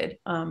attracted,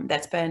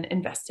 that's been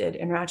invested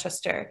in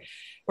Rochester.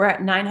 We're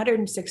at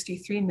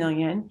 963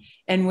 million,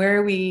 and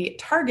where we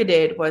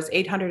targeted was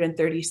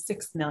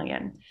 836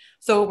 million.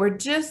 So we're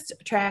just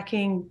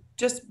tracking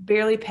just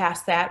barely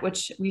past that,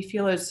 which we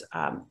feel is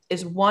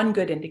one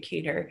good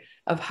indicator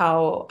of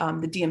how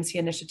the DMC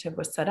initiative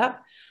was set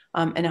up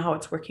and how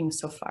it's working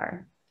so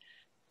far.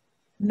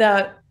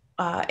 The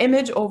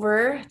image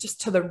over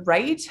just to the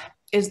right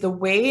is the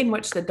way in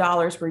which the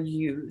dollars were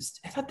used.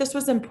 I thought this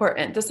was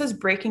important. This is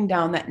breaking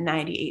down that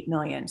 98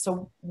 million.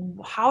 So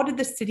how did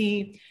the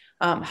city,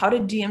 how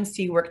did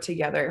DMC work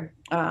together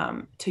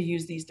to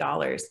use these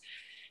dollars?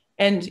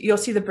 And you'll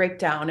see the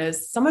breakdown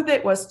is some of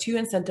it was to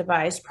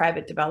incentivize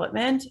private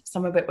development.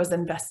 Some of it was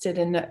invested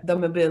in the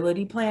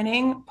mobility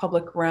planning,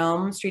 public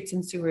realm, streets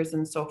and sewers,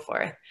 and so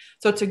forth.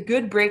 So it's a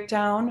good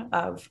breakdown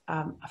of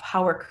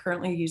how we're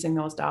currently using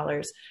those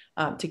dollars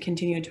to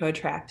continue to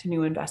attract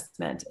new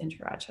investment into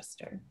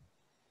Rochester.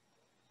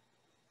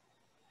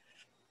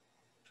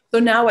 So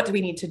now what do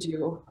we need to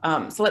do?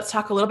 So let's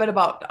talk a little bit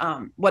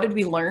about what did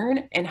we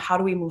learn and how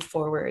do we move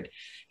forward?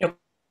 You know,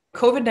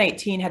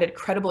 COVID-19 had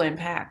incredible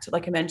impact,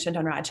 like I mentioned,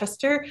 on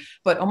Rochester,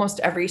 but almost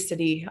every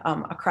city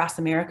across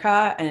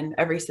America and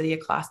every city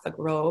across the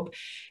globe.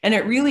 And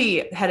it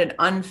really had an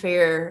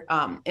unfair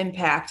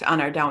impact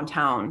on our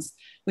downtowns.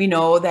 We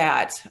know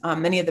that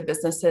many of the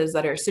businesses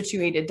that are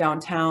situated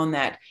downtown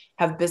that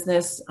have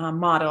business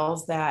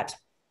models that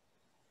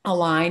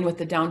align with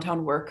the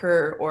downtown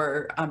worker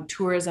or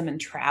tourism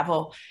and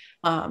travel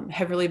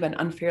have really been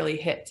unfairly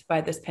hit by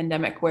this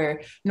pandemic,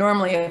 where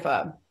normally if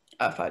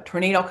a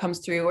tornado comes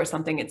through or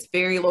something, it's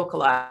very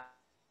localized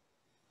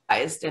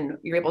and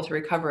you're able to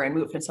recover and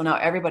move. And so now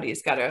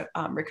everybody's got to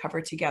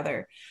recover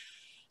together.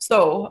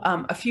 So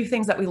a few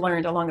things that we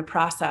learned along the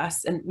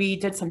process, and we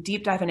did some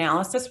deep dive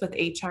analysis with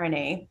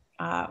HRNA,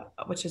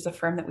 which is a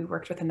firm that we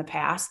worked with in the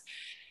past.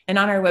 And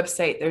on our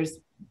website, there's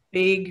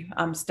big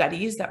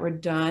studies that were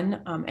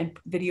done and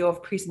video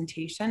of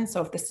presentation.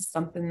 So if this is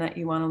something that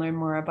you want to learn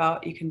more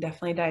about, you can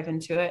definitely dive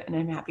into it, and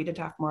I'm happy to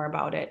talk more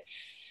about it.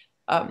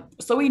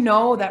 So we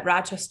know that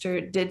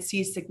Rochester did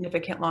see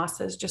significant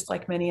losses, just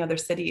like many other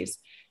cities.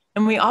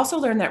 And we also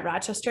learned that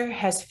Rochester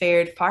has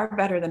fared far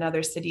better than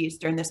other cities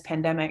during this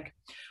pandemic.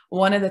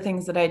 one of the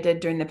things that I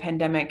did during the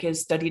pandemic is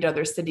studied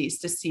other cities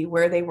to see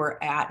where they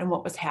were at and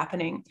what was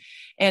happening.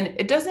 And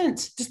it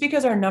doesn't, just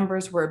because our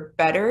numbers were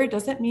better,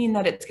 doesn't mean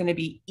that it's going to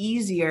be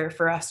easier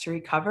for us to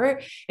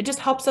recover. It just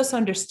helps us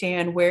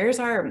understand where's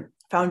our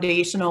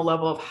foundational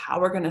level of how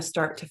we're going to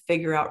start to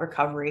figure out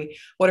recovery.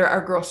 What are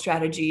our growth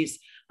strategies?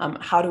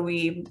 How do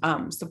we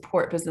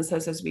support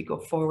businesses as we go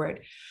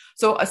forward?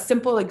 So a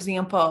simple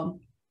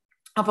example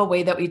of a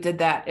way that we did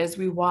that is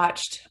we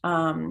watched,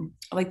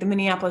 like the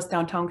Minneapolis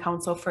Downtown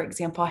Council, for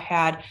example,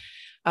 had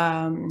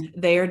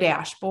their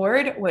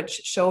dashboard, which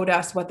showed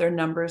us what their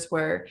numbers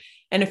were.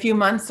 And a few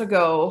months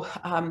ago,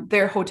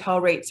 their hotel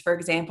rates, for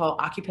example,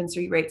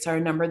 occupancy rates are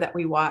a number that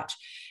we watch,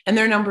 and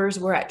their numbers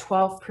were at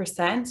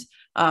 12%.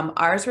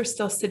 Ours were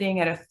still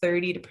sitting at a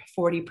 30 to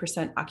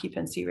 40%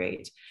 occupancy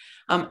rate.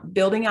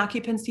 Building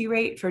occupancy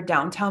rate for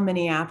downtown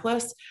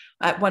Minneapolis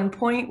at one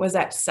point was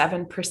at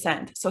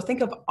 7%. So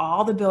think of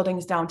all the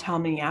buildings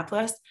downtown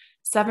Minneapolis,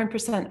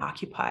 7%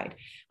 occupied.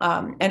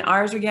 And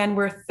ours, again,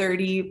 we're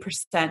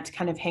 30%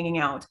 kind of hanging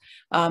out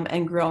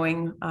and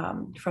growing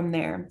from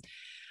there.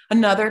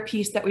 Another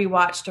piece that we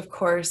watched, of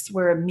course,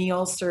 were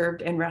meals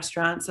served in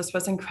restaurants. This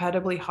was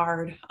incredibly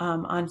hard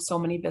on so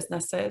many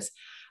businesses.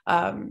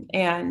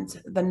 And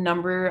the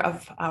number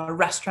of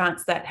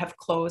restaurants that have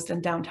closed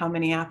in downtown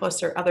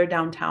Minneapolis or other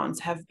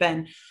downtowns have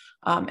been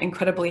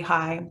incredibly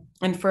high.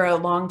 And for a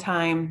long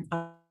time,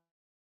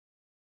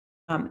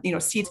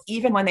 seats,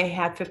 even when they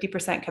had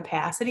 50%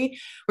 capacity,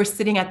 were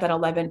sitting at that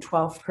 11,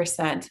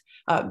 12%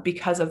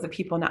 because of the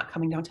people not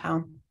coming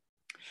downtown.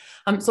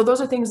 So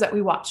those are things that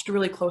we watched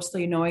really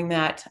closely, knowing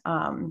that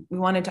we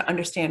wanted to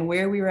understand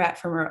where we were at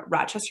from a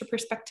Rochester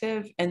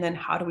perspective, and then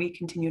how do we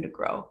continue to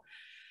grow.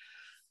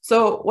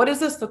 So what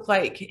does this look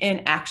like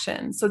in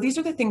action? So these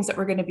are the things that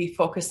we're going to be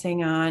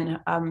focusing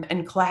on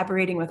and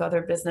collaborating with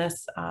other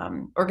business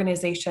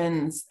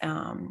organizations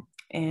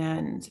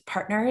and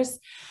partners.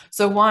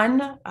 So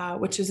one,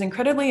 which is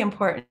incredibly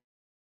important,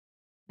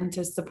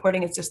 to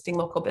supporting existing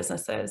local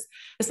businesses.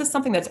 This is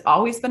something that's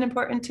always been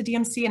important to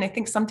DMC. And I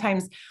think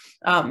sometimes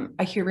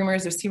I hear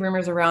rumors or see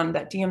rumors around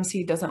that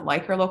DMC doesn't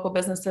like our local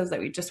businesses, that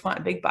we just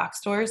want big box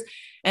stores.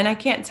 And I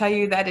can't tell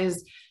you that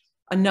is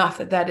enough.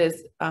 That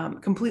is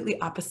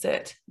completely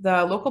opposite.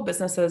 The local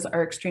businesses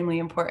are extremely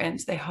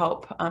important. They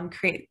help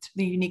create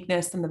the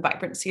uniqueness and the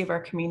vibrancy of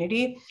our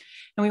community.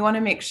 And we want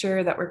to make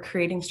sure that we're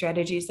creating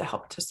strategies that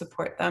help to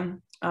support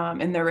them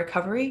in their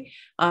recovery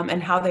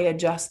and how they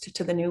adjust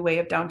to the new way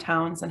of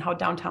downtowns and how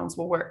downtowns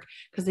will work,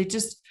 because they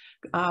just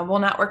will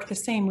not work the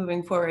same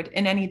moving forward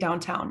in any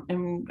downtown.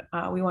 And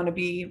we want to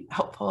be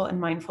helpful and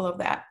mindful of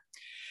that.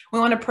 We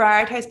want to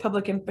prioritize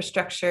public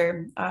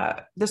infrastructure.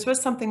 This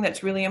was something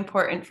that's really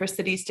important for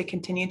cities to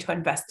continue to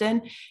invest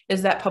in,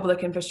 is that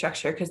public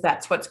infrastructure, because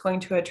that's what's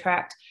going to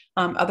attract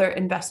other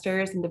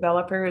investors and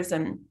developers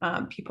and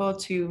people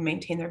to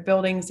maintain their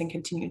buildings and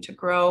continue to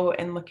grow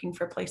and looking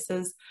for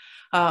places.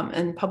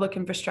 And public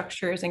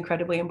infrastructure is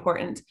incredibly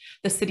important.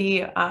 The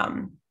city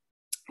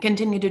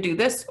continued to do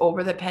this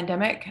over the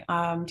pandemic.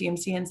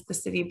 DMC and the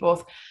city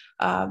both,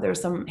 there were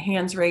some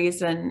hands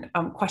raised and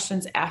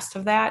questions asked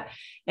of that.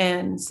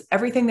 And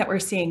everything that we're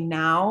seeing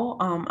now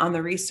on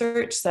the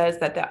research says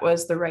that that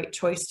was the right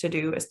choice to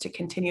do, is to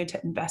continue to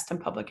invest in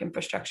public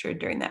infrastructure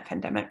during that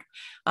pandemic.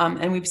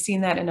 And we've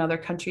seen that in other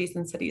countries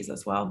and cities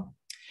as well.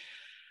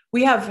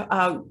 We have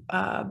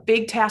a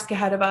big task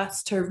ahead of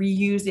us to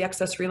reuse the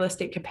excess real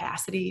estate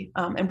capacity,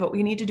 but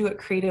we need to do it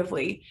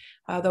creatively.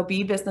 There'll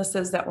be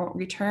businesses that won't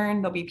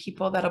return. There'll be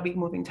people that'll be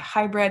moving to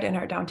hybrid in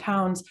our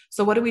downtowns.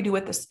 So what do we do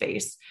with the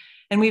space?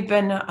 And we've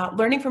been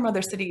learning from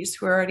other cities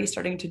who are already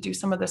starting to do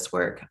some of this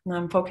work,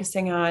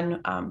 focusing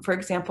on, for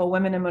example,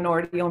 women and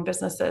minority-owned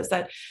businesses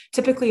that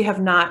typically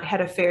have not had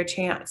a fair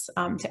chance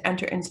to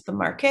enter into the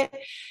market.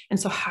 And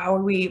so how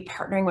are we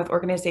partnering with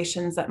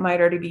organizations that might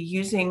already be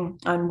using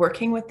and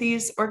working with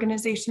these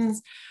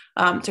organizations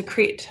to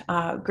create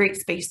great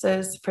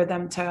spaces for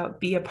them to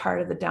be a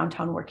part of the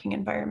downtown working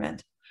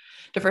environment?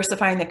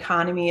 Diversifying the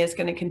economy is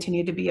going to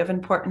continue to be of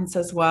importance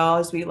as well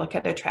as we look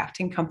at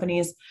attracting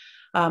companies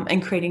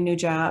and creating new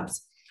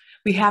jobs.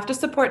 We have to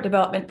support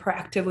development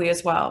proactively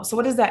as well. So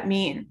what does that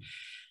mean?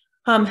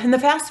 In the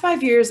past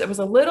 5 years, it was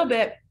a little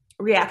bit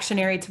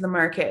reactionary to the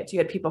market. You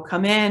had people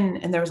come in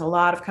and there was a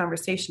lot of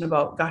conversation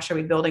about, gosh, are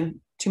we building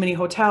too many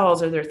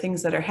hotels? Are there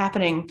things that are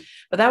happening?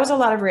 But that was a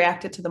lot of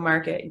reacted to the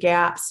market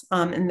gaps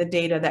in the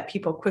data that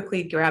people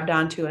quickly grabbed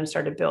onto and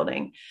started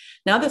building.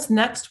 Now this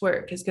next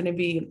work is going to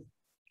be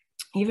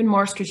even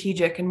more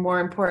strategic and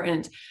more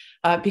important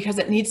because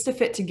it needs to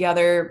fit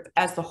together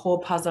as the whole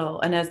puzzle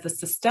and as the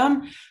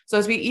system. So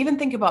as we even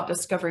think about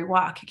Discovery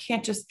Walk, it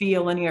can't just be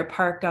a linear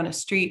park down a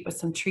street with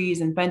some trees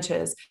and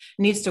benches.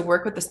 It needs to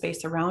work with the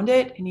space around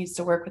it. It needs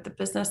to work with the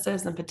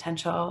businesses and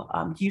potential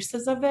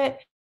uses of it.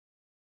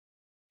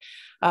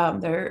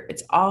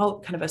 It's all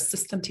kind of a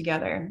system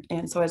together.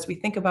 And so as we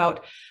think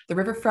about the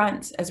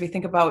riverfront, as we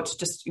think about,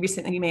 just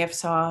recently you may have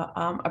saw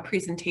a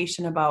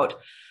presentation about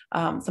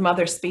some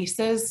other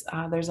spaces.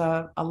 There's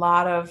a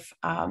lot of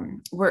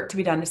work to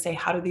be done to say,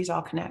 how do these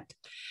all connect?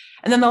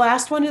 And then the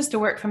last one is to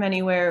work from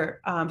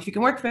anywhere. If you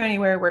can work from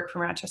anywhere, work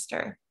from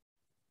Rochester.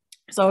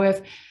 So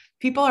if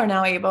people are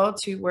now able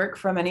to work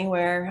from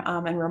anywhere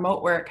and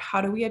remote work,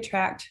 how do we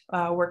attract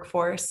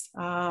workforce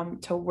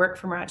to work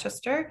from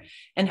Rochester?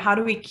 And how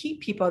do we keep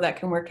people that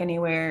can work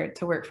anywhere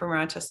to work from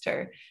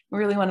Rochester? We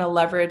really want to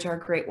leverage our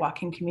great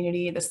walking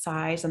community, the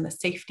size and the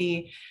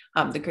safety,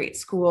 the great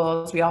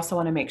schools. We also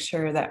want to make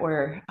sure that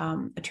we're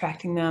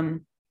attracting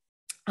them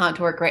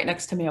to work right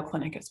next to Mayo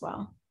Clinic as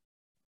well.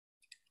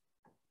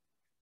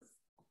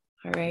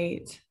 All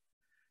right.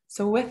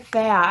 So with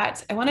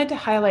that, I wanted to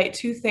highlight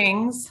two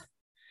things.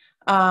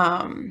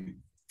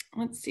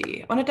 Let's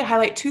see, I wanted to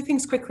highlight two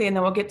things quickly and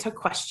then we'll get to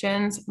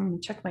questions. I'm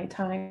gonna check my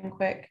time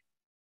quick.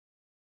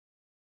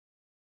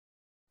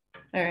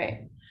 All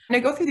right, I'm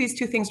gonna go through these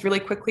two things really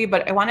quickly,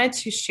 but I wanted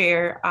to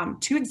share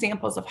two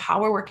examples of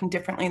how we're working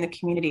differently in the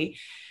community.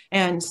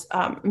 And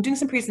I'm doing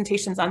some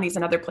presentations on these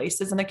in other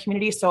places in the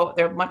community, so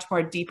they're much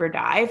more deeper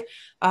dive,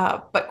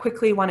 but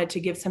quickly wanted to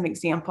give some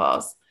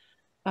examples.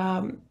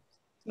 So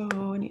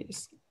I need to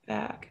skip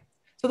back.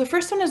 So the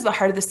first one is the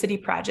Heart of the City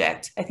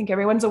project. I think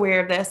everyone's aware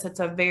of this. It's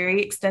a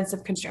very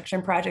extensive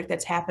construction project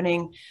that's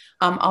happening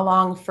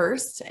along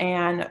First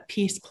and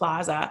Peace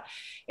Plaza.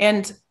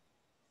 And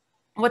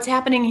what's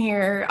happening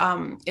here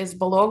is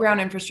below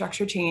ground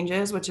infrastructure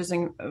changes, which is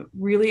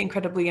really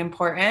incredibly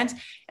important.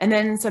 And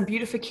then some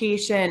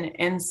beautification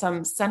and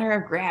some center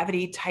of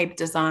gravity type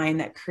design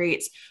that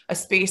creates a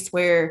space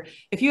where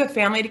if you have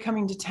family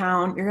coming to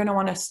town, you're gonna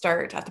wanna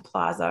start at the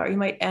plaza or you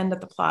might end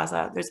at the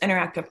plaza. There's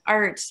interactive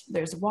art,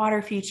 there's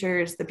water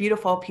features. The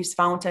beautiful Peace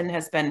Fountain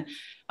has been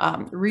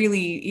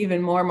really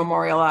even more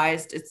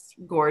memorialized. It's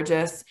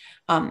gorgeous.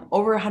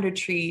 Over 100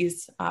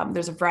 trees.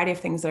 There's a variety of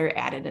things that are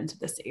added into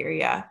this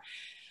area.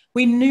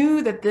 We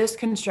knew that this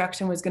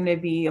construction was going to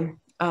be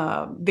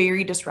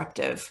very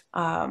disruptive.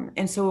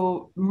 And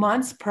so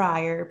months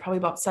prior, probably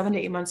about 7 to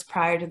 8 months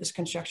prior to this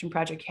construction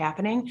project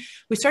happening,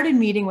 we started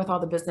meeting with all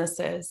the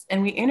businesses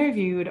and we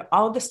interviewed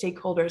all of the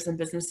stakeholders and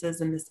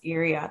businesses in this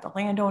area, the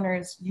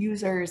landowners,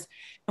 users,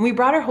 and we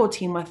brought our whole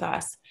team with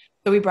us.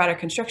 So we brought our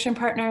construction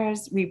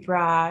partners, we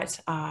brought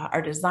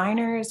our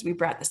designers, we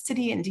brought the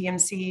city and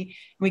DMC, and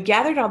we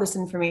gathered all this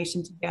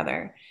information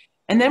together.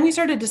 And then we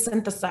started to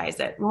synthesize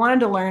it. We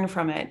wanted to learn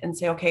from it and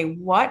say, okay,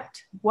 what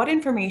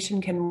information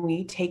can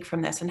we take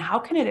from this and how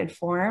can it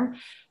inform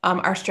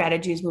our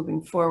strategies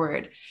moving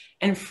forward?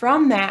 And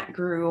from that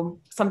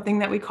grew something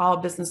that we call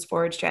a business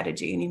forward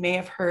strategy. And you may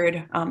have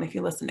heard, if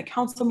you listen to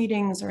council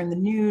meetings or in the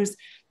news,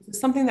 this is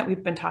something that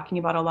we've been talking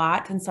about a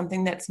lot and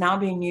something that's now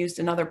being used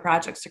in other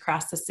projects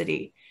across the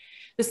city.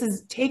 This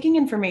is taking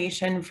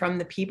information from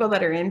the people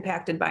that are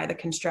impacted by the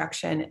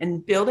construction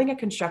and building a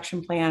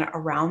construction plan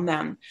around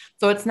them.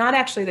 So it's not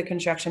actually the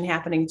construction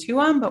happening to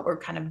them, but we're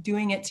kind of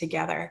doing it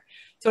together.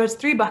 So it's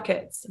 3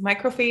 buckets: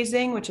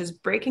 microphasing, which is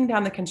breaking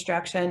down the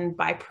construction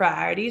by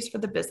priorities for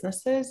the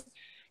businesses;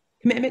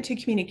 commitment to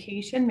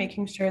communication,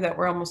 making sure that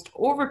we're almost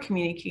over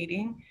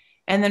communicating;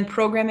 and then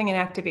programming and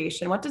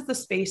activation. What does the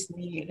space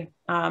need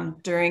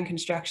during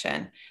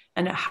construction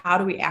and how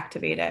do we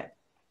activate it?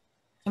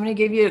 I'm going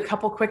to give you a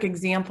couple quick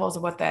examples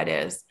of what that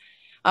is.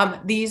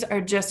 These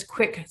are just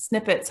quick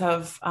snippets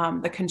of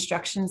the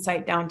construction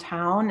site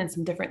downtown and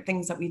some different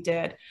things that we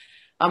did.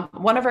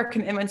 One of our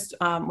commitments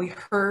we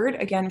heard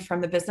again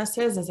from the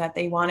businesses is that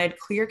they wanted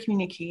clear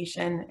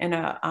communication in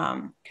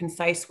a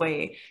concise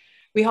way.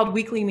 We held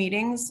weekly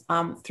meetings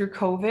through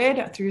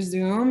COVID, through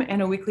Zoom,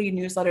 and a weekly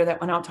newsletter that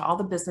went out to all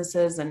the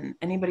businesses and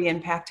anybody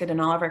impacted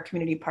and all of our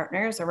community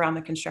partners around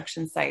the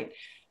construction site.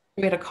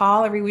 We had a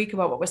call every week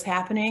about what was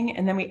happening,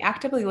 and then we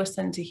actively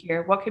listened to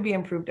hear what could be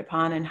improved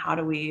upon and how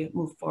do we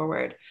move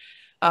forward.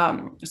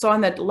 So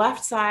on the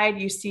left side,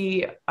 you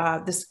see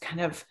this kind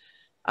of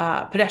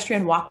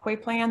pedestrian walkway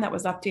plan that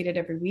was updated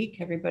every week.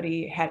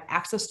 Everybody had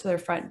access to their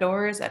front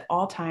doors at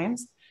all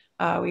times.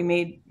 We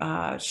made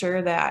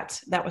sure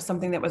that that was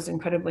something that was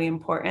incredibly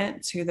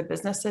important to the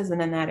businesses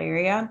and in that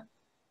area.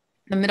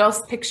 The middle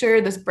picture,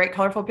 this bright,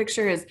 colorful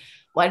picture, is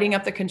lighting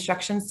up the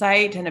construction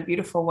site in a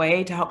beautiful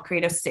way to help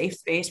create a safe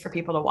space for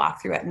people to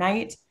walk through at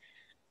night.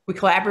 We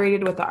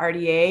collaborated with the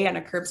RDA on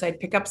a curbside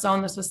pickup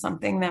zone. This was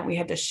something that we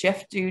had to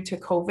shift due to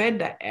COVID,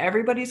 that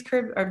everybody's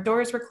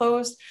doors were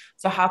closed.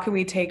 So how can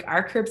we take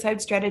our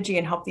curbside strategy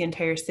and help the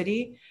entire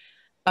city?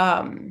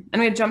 And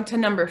we jumped to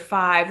number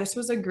 5. This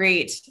was a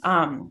great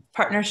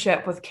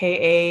partnership with KA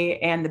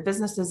and the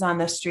businesses on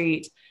the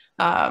street.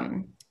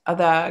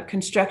 The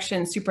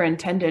construction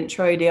superintendent,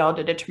 Troy Dale,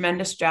 did a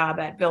tremendous job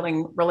at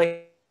building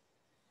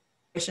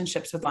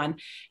relationships with one.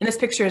 And this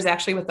picture is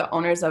actually with the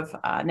owners of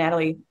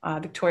Natalie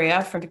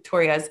Victoria from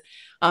Victoria's.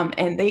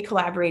 And they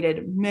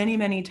collaborated many,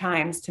 many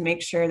times to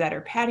make sure that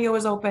her patio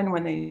was open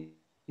when they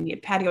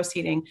needed patio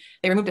seating.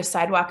 They removed a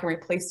sidewalk and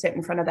replaced it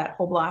in front of that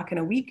whole block in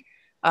a week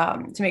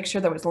to make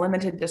sure there was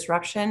limited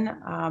disruption.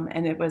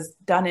 And it was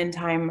done in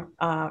time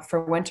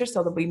for winter,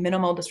 so there'll be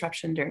minimal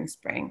disruption during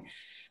spring.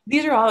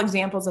 These are all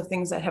examples of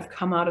things that have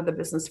come out of the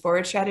business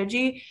forward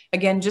strategy.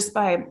 Again, just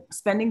by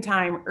spending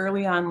time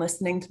early on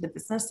listening to the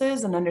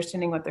businesses and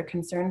understanding what their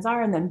concerns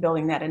are, and then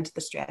building that into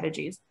the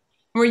strategies.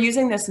 We're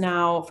using this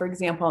now, for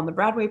example, on the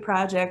Broadway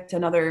project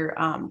and other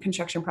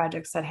construction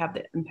projects that have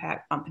the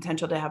impact,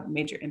 potential to have a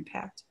major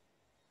impact.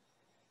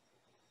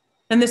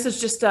 And this is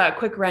just a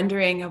quick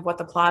rendering of what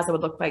the plaza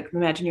would look like.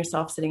 Imagine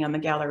yourself sitting on the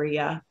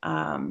Galleria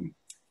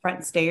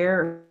front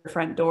stair or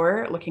front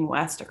door, looking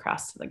west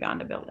across to the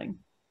Gonda building.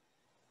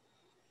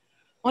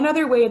 One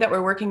other way that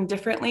we're working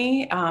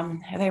differently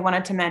that I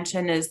wanted to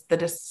mention is the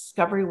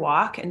Discovery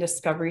Walk and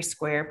Discovery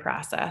Square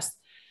process.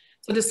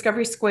 So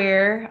Discovery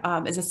Square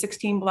is a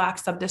 16-block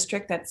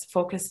subdistrict that's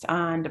focused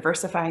on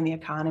diversifying the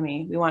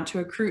economy. We want to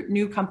recruit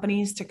new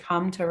companies to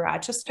come to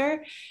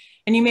Rochester.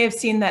 And you may have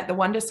seen that the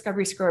one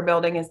Discovery Square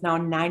building is now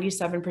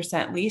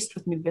 97% leased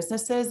with new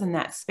businesses in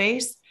that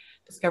space.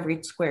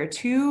 Discovery Square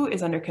 2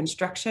 is under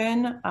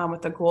construction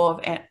with the goal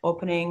of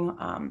opening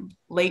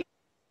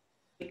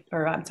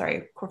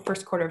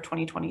first quarter of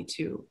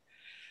 2022.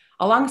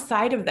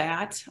 Alongside of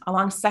that,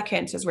 along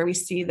Second is where we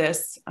see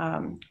this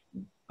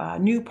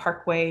new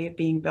parkway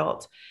being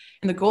built.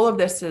 And the goal of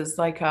this is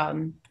like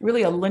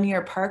really a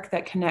linear park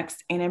that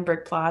connects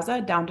Annenberg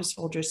Plaza down to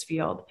Soldiers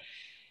Field.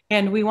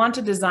 And we want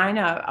to design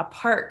a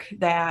park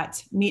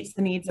that meets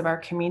the needs of our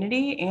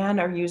community and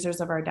our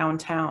users of our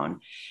downtown.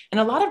 And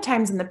a lot of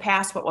times in the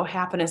past, what will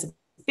happen is a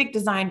big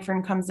design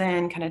firm comes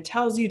in, kind of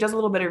tells you, does a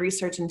little bit of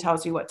research and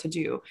tells you what to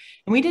do.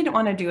 And we didn't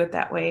want to do it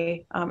that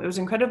way. It was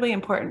incredibly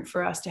important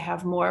for us to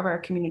have more of our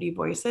community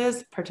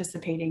voices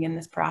participating in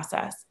this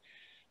process.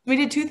 We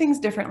did two things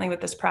differently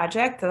with this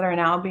project that are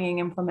now being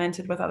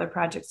implemented with other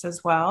projects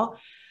as well.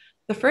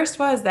 The first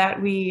was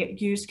that we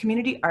used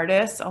community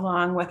artists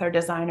along with our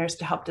designers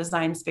to help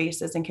design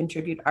spaces and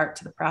contribute art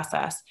to the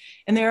process.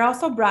 And they were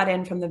also brought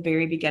in from the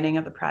very beginning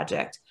of the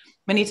project.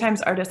 Many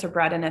times artists are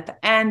brought in at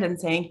the end and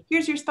saying,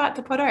 here's your spot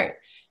to put art.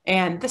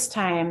 And this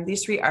time,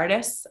 these three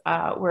artists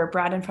were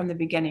brought in from the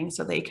beginning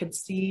so they could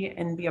see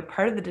and be a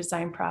part of the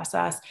design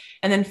process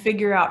and then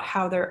figure out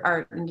how their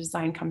art and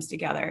design comes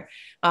together.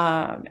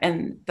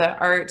 And the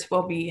art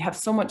will have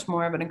so much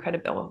more of an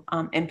incredible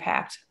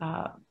impact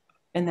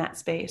in that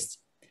space.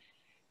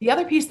 The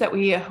other piece that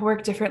we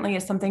work differently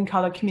is something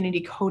called a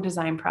community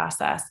co-design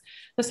process.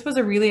 This was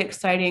a really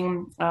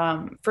exciting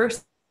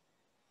first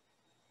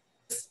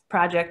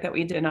project that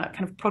we did in a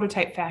kind of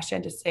prototype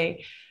fashion to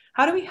say,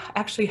 how do we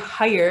actually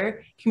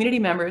hire community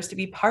members to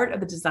be part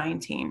of the design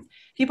team?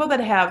 People that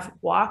have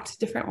walked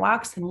different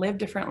walks and lived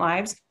different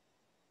lives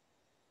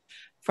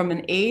from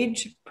an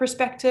age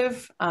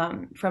perspective,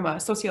 from a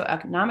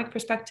socioeconomic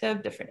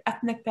perspective, different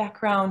ethnic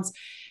backgrounds,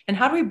 and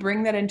how do we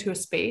bring that into a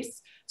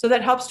space so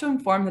that helps to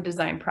inform the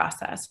design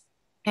process?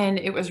 And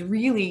it was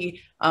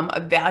really a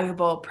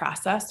valuable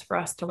process for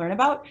us to learn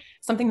about,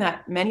 something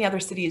that many other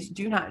cities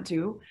do not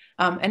do.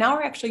 And now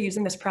we're actually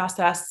using this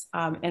process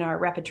in our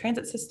rapid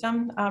transit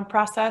system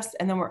process.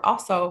 And then we're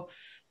also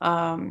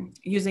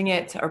using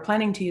it or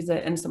planning to use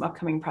it in some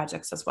upcoming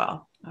projects as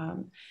well.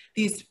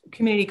 These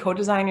community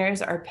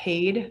co-designers are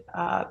paid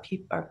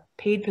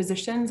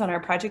positions on our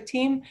project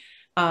team.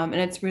 And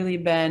it's really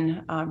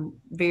been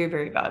very,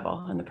 very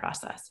valuable in the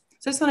process.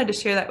 So I just wanted to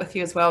share that with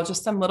you as well,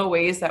 just some little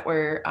ways that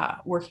we're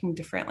working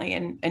differently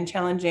and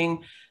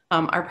challenging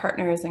our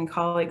partners and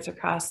colleagues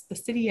across the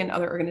city and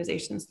other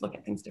organizations to look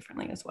at things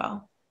differently as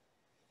well.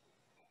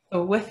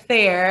 So with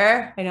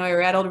there, I know I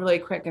rattled really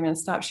quick. I'm going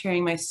to stop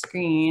sharing my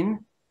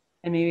screen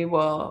and maybe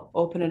we'll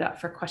open it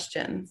up for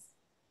questions.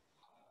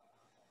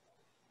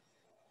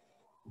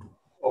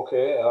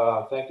 Okay,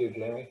 thank you,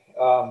 Jamie.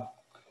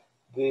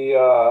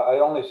 I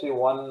only see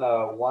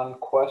one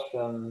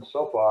question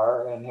so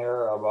far in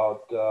here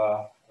about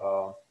the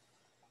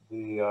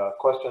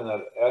question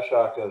that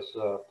Ashok has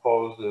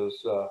posed is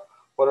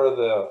what are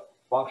the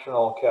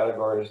functional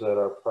categories that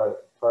are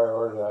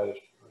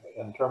prioritized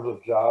in terms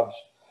of jobs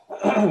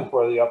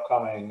for the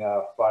upcoming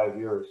 5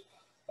 years?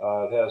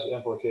 It has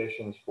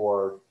implications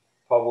for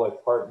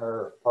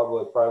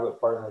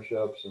public-private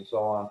partnerships and so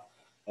on.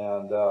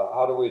 And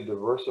how do we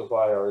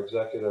diversify our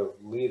executive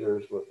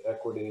leaders with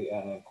equity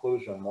and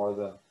inclusion more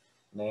than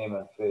name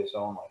and face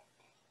only?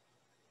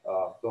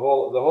 The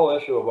whole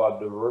issue about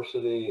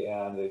diversity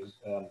and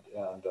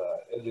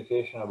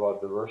education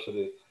about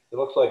diversity, it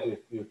looks like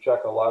you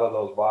check a lot of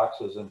those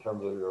boxes in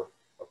terms of your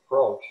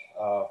approach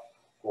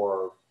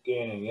for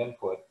gaining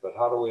input, but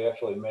how do we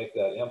actually make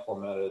that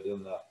implemented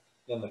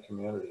in the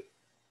community?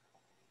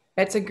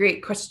 That's a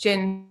great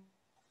question.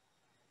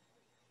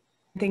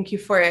 Thank you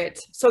for it.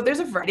 So there's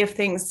a variety of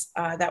things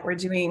that we're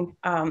doing,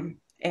 and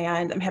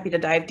I'm happy to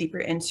dive deeper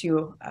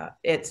into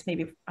it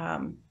maybe.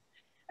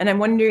 And I'm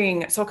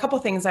wondering, so a couple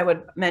of things I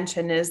would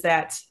mention is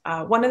that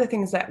one of the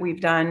things that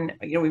we've done,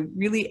 we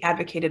really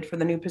advocated for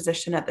the new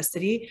position at the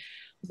city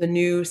the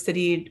new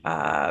city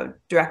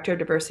director of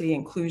diversity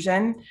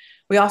inclusion.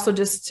 We also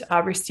just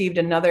received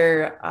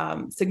another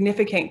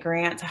significant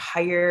grant to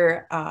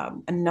hire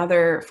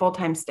another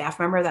full-time staff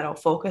member that'll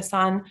focus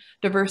on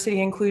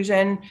diversity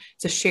inclusion.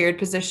 It's a shared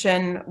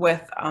position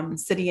with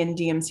city and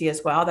DMC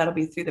as well. That'll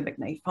be through the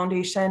McKnight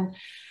Foundation.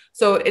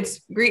 So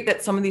it's great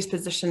that some of these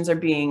positions are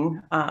being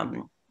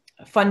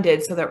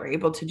funded so that we're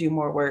able to do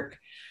more work.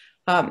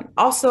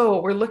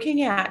 Also, we're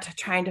looking at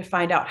trying to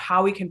find out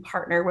how we can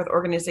partner with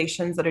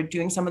organizations that are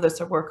doing some of this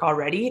work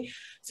already.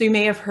 So you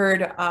may have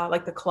heard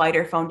like the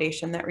Collider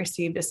Foundation that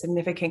received a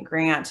significant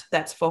grant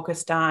that's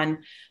focused on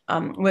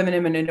women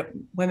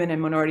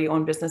and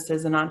minority-owned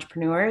businesses and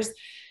entrepreneurs.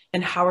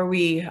 And how are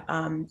we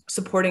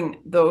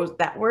supporting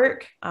that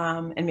work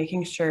and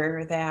making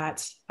sure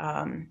that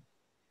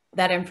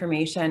that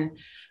information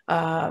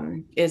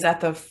is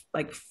at the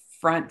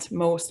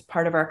frontmost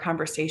part of our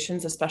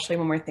conversations, especially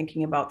when we're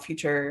thinking about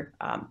future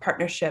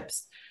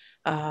partnerships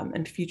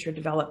and future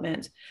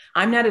development.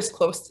 I'm not as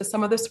close to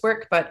some of this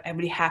work, but I'd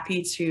be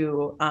happy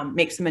to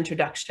make some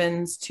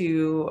introductions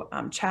to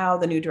Chow,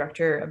 the new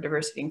director of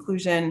diversity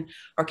inclusion,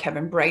 or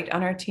Kevin Bright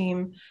on our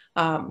team,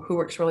 who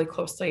works really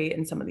closely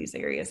in some of these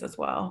areas as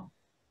well.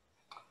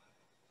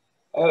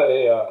 I had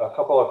a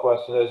couple of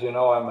questions. As you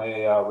know, I'm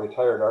a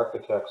retired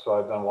architect, so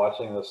I've been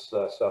watching this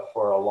stuff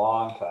for a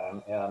long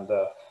time. And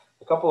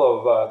a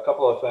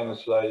couple of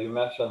things. You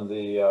mentioned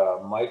the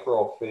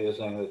micro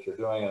phasing that you're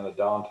doing in the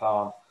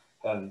downtown,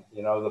 and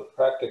the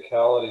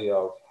practicality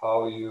of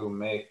how you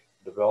make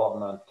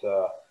development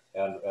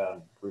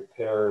and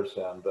repairs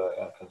and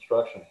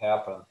construction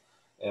happen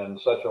in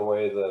such a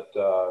way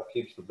that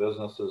keeps the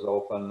businesses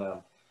open.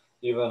 And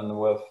even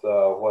with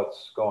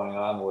what's going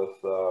on with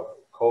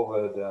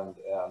COVID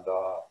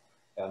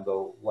and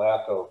the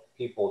lack of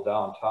people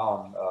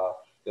downtown,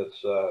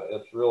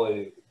 it's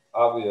really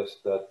obvious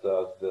that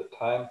the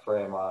time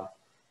frame on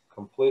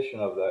completion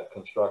of that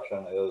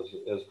construction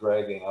is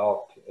dragging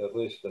out, at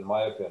least in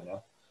my opinion.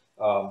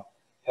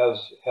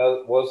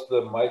 Was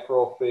the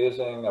micro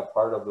phasing a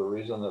part of the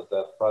reason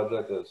that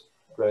project is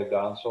dragged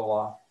on so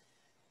long?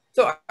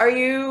 So are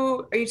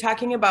you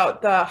talking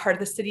about the Heart of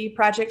the City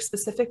project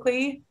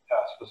specifically? Yeah,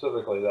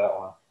 specifically that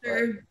one.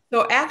 Sure. Right.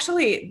 So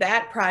actually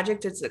that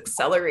project is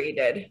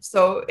accelerated.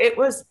 So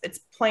it's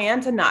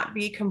planned to not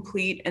be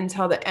complete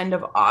until the end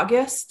of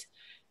August.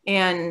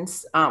 And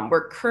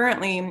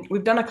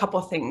we've done a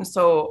couple of things.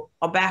 So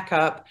I'll back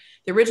up.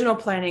 The original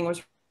planning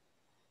was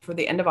for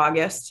the end of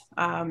August.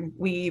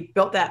 We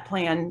built that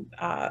plan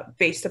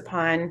based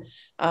upon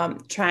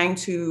trying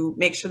to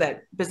make sure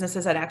that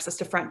businesses had access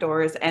to front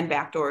doors and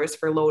back doors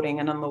for loading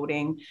and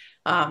unloading,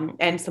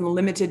 and some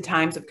limited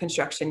times of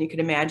construction. You could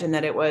imagine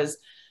that it was,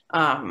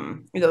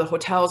 the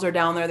hotels are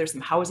down there, there's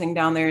some housing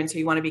down there. And so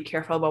you want to be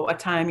careful about what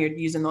time you're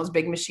using those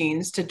big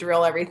machines to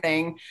drill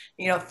everything,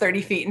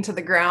 30 feet into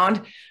the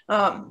ground.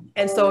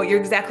 And so you're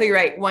exactly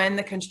right. When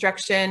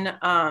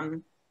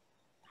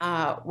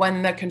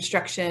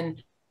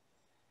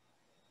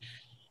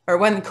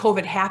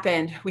COVID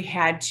happened, we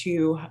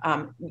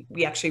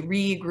actually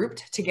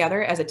regrouped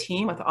together as a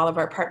team with all of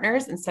our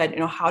partners and said,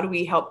 how do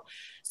we help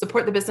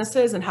support the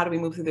businesses and how do we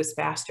move through this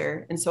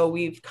faster? And so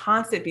we've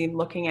constantly been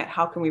looking at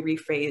how can we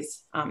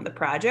rephrase the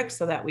project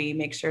so that we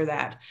make sure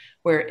that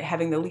we're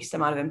having the least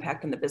amount of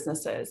impact on the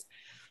businesses.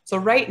 So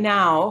right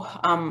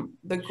now,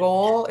 the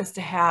goal is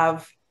to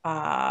have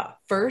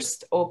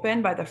first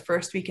open by the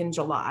first week in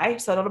July.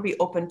 So that'll be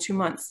open 2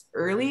 months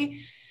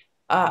early,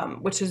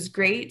 which is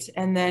great.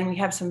 And then we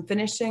have some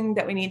finishing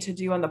that we need to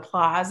do on the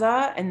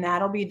plaza, and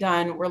that'll be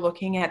done. We're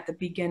looking at the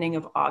beginning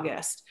of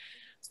August.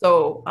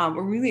 So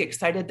we're really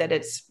excited that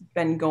it's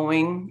been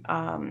going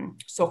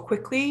so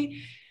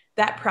quickly.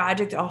 That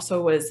project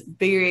also was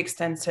very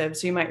extensive.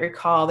 So you might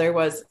recall there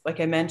was, like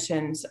I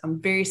mentioned,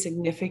 some very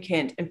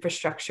significant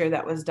infrastructure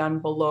that was done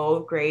below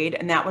grade.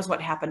 And that was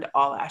what happened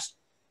all last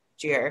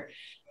year.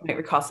 You might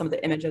recall some of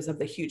the images of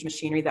the huge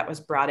machinery that was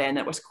brought in.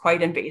 It was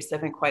quite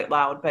invasive and quite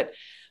loud, but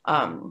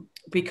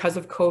because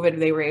of COVID,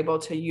 they were able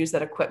to use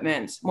that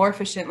equipment more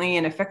efficiently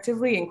and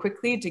effectively and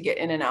quickly to get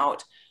in and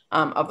out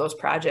of those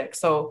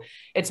projects. So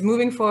it's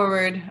moving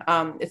forward.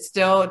 It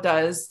still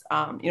does,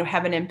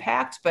 have an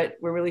impact, but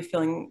we're really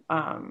feeling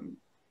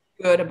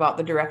good about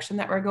the direction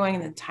that we're going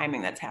and the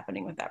timing that's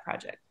happening with that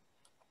project.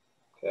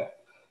 Okay.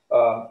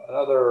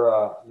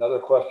 Another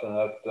question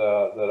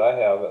that I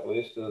have, at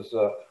least, is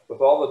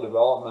with all the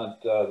development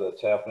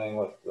that's happening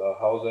with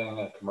housing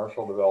and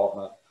commercial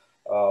development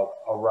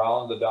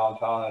around the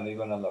downtown and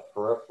even in the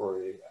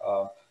periphery,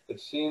 it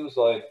seems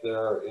like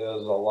there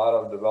is a lot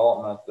of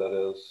development that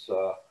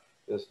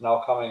is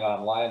now coming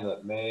online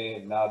that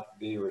may not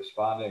be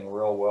responding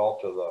real well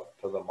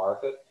to the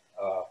market,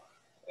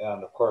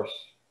 and of course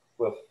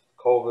with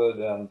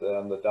COVID and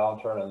the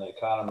downturn in the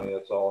economy,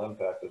 it's all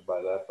impacted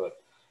by that. But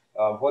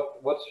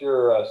what's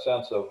your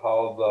sense of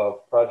how the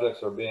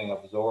projects are being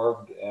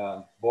absorbed,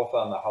 and both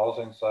on the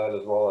housing side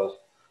as well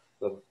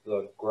as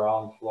the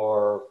ground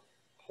floor,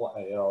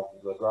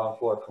 the ground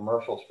floor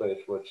commercial space,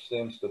 which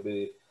seems to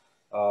be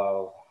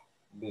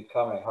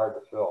becoming hard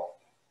to fill?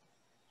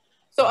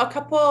 So a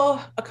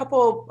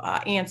couple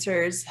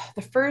answers.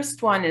 The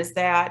first one is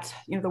that,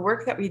 you know, the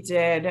work that we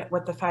did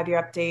with the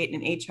 5-year update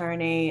and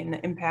HRNA and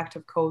the impact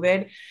of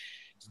COVID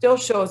still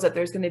shows that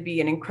there's going to be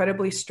an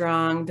incredibly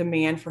strong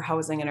demand for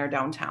housing in our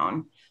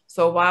downtown.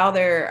 So while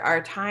there are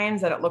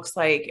times that it looks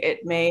like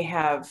it may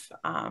have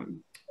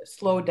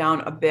slowed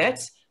down a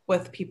bit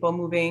with people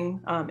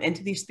moving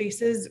into these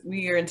spaces,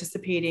 we are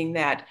anticipating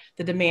that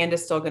the demand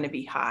is still going to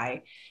be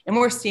high. And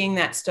we're seeing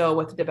that still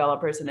with the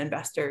developers and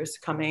investors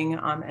coming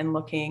and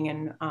looking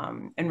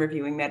and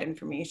reviewing that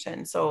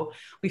information. So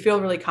we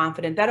feel really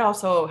confident. That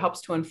also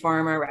helps to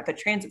inform our rapid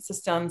transit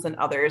systems and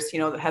others, you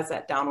know, that has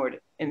that downward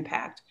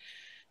impact.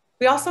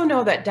 We also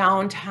know that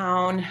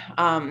downtown,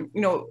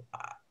 you know,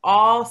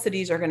 all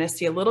cities are going to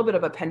see a little bit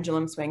of a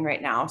pendulum swing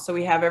right now. So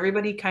we have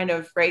everybody kind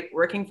of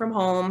working from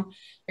home.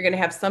 You're going to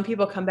have some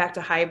people come back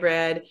to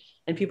hybrid,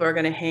 and people are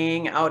going to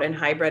hang out in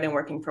hybrid and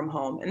working from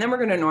home. And then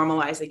we're going to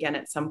normalize again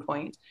at some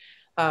point.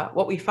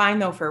 What we find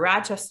though for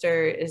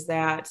Rochester is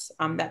that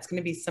that's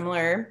going to be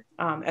similar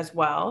as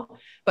well.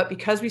 But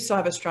because we still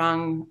have a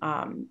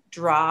strong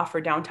draw for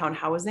downtown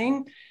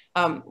housing,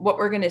 what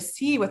we're going to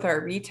see with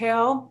our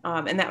retail,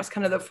 and that was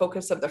kind of the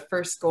focus of the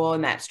first goal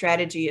in that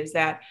strategy, is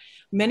that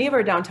many of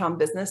our downtown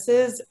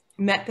businesses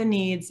met the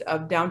needs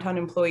of downtown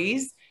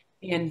employees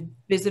and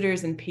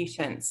visitors and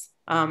patients,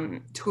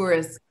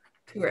 tourists,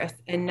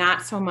 and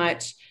not so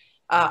much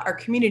our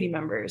community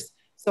members.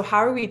 So how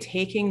are we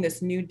taking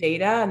this new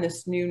data and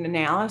this new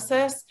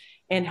analysis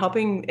and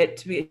helping it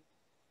to be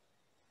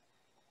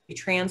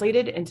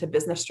translated into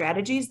business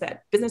strategies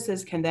that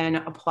businesses can then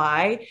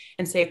apply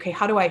and say, okay,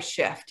 how do I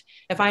shift?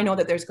 If I know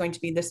that there's going to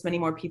be this many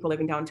more people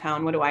living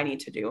downtown, what do I need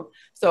to do?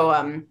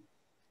 So,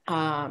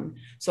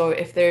 so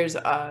if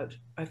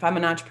I'm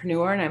an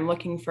entrepreneur and I'm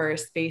looking for a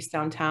space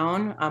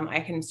downtown, I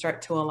can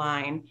start to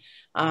align.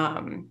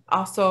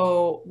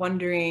 Also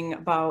wondering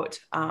about,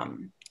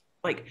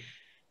 like,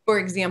 for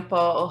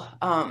example,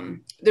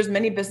 there's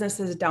many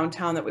businesses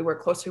downtown that we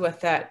work closely with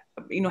that,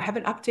 you know,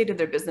 haven't updated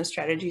their business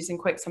strategies in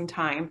quite some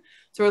time.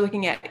 So we're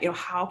looking at, you know,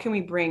 how can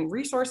we bring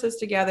resources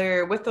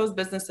together with those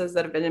businesses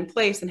that have been in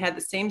place and had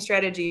the same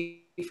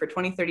strategy for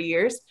 20, 30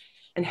 years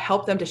and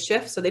help them to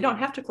shift so they don't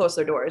have to close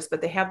their doors,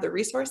 but they have the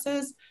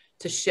resources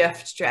to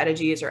shift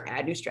strategies or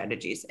add new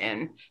strategies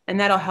in. And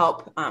that'll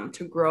help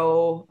to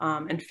grow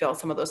and fill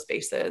some of those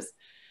spaces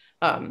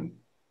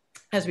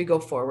as we go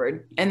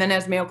forward. And then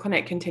as Mayo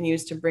Clinic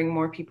continues to bring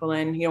more people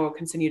in, you know, we'll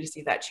continue to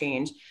see that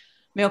change.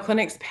 Mayo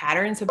Clinic's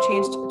patterns have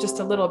changed just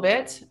a little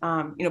bit.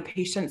 You know,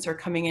 patients are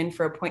coming in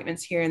for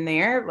appointments here and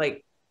there,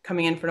 like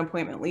coming in for an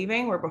appointment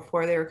leaving, where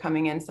before they were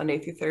coming in Sunday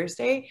through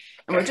Thursday.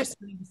 And we're just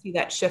starting to see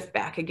that shift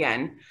back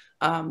again.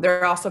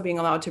 They're also being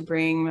allowed to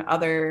bring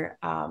other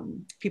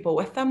people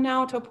with them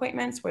now to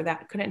appointments where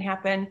that couldn't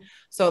happen.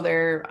 So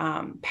their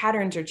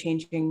patterns are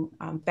changing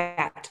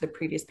back to the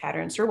previous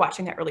patterns. So we're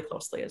watching that really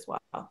closely as well.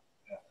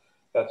 Yeah,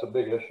 that's a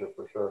big issue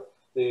for sure.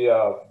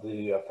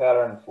 The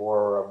pattern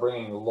for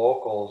bringing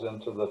locals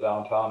into the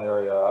downtown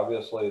area,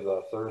 obviously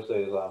the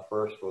Thursdays on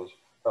First was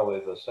probably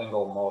the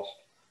single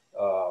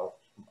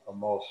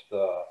most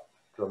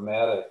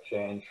dramatic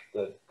change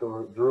that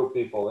drew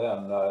people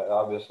in.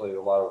 Obviously,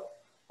 a lot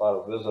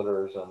of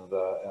visitors and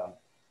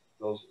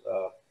those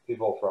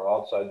people from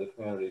outside the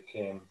community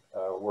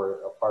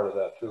were a part of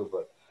that too.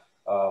 But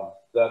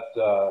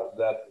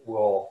that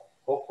will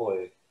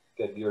hopefully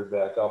get geared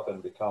back up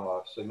and become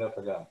a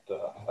significant,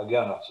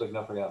 again, a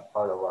significant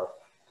part of our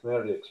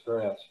community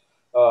experience.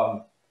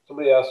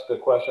 Somebody asked a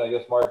question, I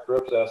guess Mark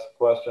Dripps asked a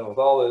question, with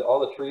all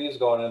the trees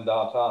going in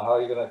downtown, how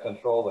are you going to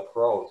control the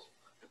crows?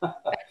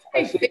 That's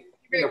my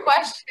favorite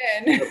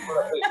question. Put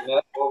a big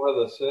net over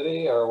the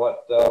city, or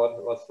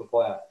what's the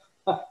plan?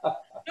 Oh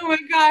my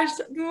gosh,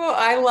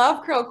 I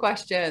love crow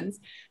questions.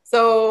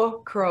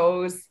 So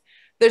crows,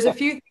 there's a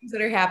few things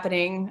that are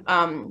happening,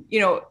 you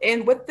know,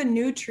 and with the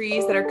new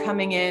trees that are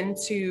coming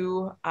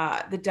into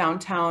the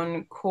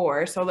downtown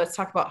core. So let's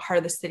talk about heart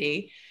of the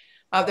city.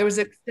 There was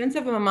an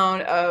extensive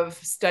amount of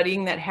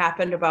studying that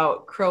happened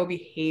about crow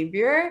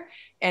behavior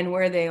and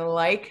where they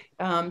like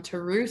to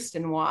roost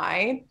and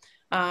why.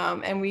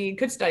 And we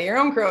could study our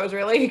own crows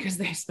really because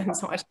they spend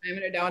so much time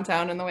in our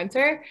downtown in the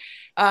winter.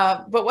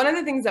 But one of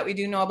the things that we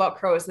do know about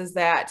crows is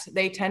that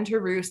they tend to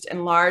roost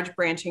in large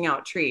branching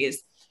out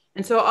trees.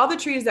 And so all the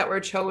trees that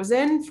were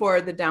chosen for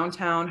the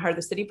downtown Heart of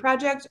the City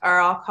project are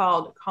all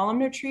called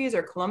columnar trees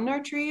or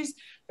columnar trees.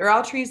 They're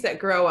all trees that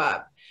grow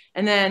up.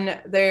 And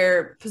then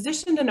they're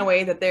positioned in a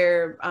way that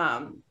they're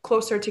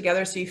closer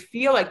together, so you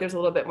feel like there's a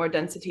little bit more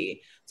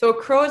density. So a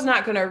crow is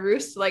not going to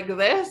roost like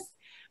this,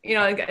 you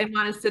know, and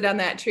want to sit on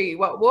that tree.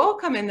 What will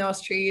come in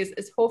those trees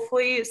is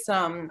hopefully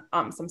some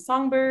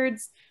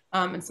songbirds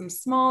and some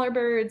smaller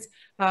birds,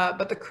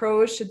 but the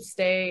crows should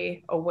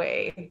stay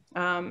away.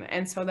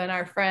 And so then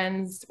our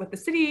friends with the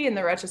city and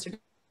the Rochester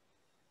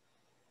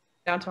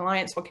Downtown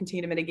Alliance will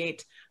continue to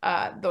mitigate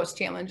those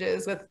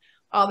challenges with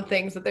all the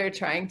things that they're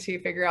trying to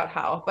figure out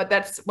how. But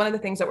that's one of the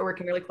things that we're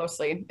working really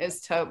closely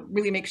is to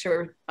really make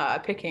sure we're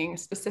picking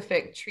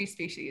specific tree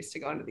species to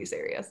go into these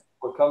areas.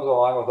 What comes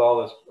along with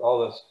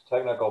all this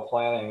technical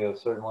planning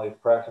is certainly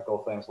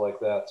practical things like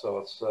that. So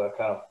it's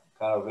kind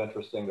of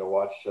interesting to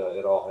watch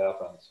it all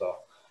happen.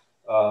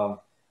 So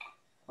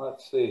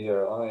let's see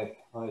here.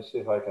 Let me see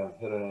if I can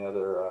hit any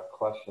other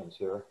questions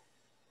here.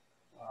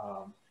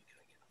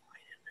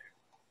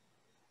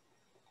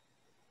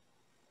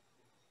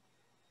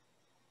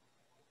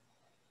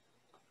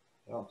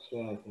 I don't see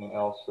anything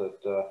else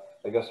that,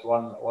 I guess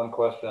one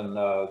question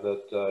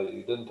that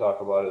you didn't talk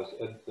about is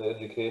the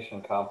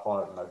education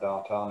component in our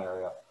downtown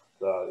area,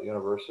 the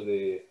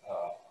university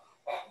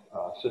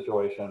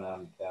situation,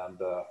 and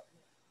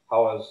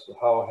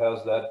how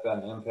has that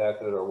been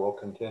impacted or will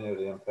continue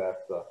to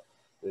impact the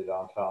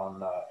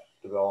downtown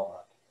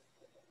development?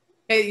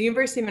 At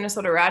University of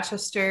Minnesota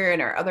Rochester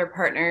and our other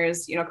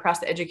partners, across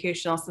the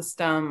educational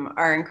system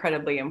are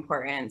incredibly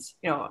important.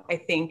 I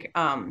think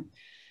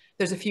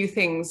there's a few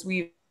things.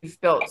 We've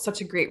built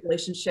such a great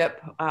relationship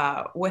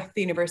with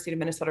the University of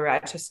Minnesota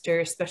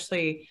Rochester,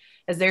 especially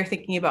as they're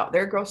thinking about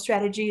their growth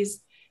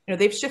strategies.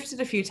 They've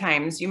shifted a few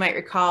times. You might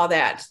recall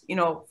that,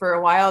 for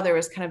a while there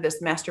was kind of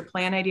this master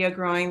plan idea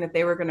growing that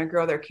they were going to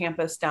grow their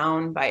campus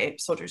down by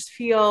Soldiers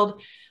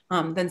Field.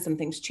 Then some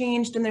things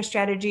changed in their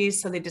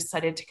strategies, so they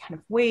decided to kind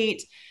of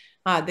wait.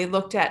 They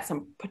looked at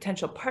some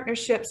potential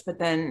partnerships, but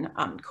then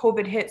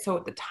COVID hit, so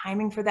the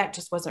timing for that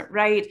just wasn't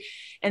right.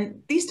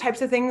 And these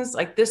types of things,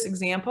 like this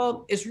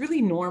example, is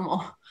really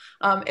normal.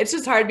 It's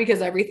just hard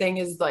because everything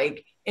is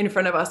like in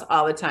front of us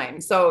all the time.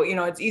 So,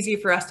 it's easy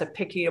for us to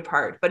pick it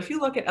apart. But if you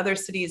look at other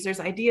cities, there's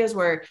ideas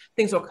where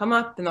things will come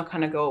up and they'll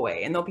kind of go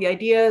away. And there'll be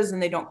ideas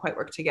and they don't quite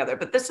work together.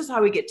 But this is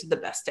how we get to the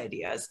best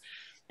ideas.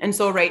 And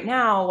so right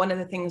now, one of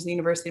the things the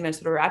University of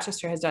Minnesota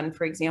Rochester has done,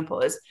 for example,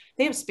 is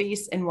they have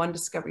space in One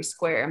Discovery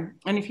Square.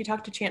 And if you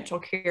talk to Chancellor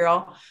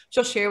Carroll,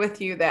 she'll share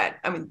with you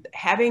that,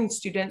 having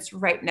students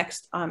right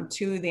next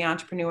to the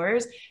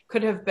entrepreneurs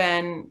could have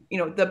been,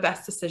 the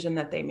best decision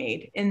that they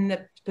made in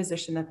the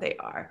position that they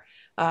are.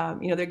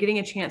 They're getting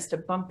a chance to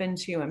bump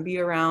into and be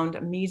around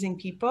amazing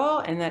people,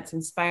 and that's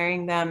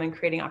inspiring them and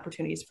creating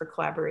opportunities for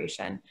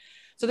collaboration.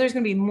 So there's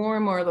going to be more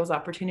and more of those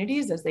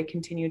opportunities as they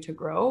continue to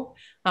grow.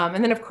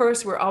 And then, of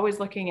course, we're always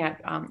looking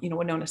at,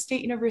 Winona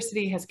State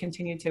University has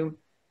continued to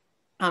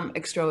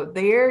extend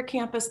their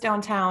campus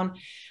downtown.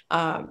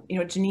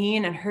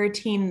 Janine and her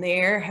team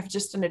there have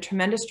just done a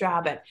tremendous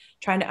job at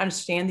trying to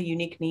understand the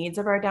unique needs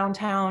of our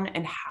downtown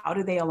and how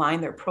do they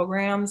align their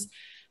programs.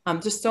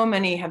 Just so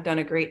many have done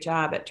a great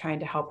job at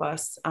trying to help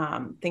us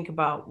think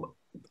about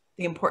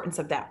the importance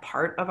of that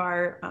part of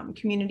our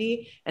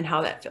community and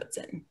how that fits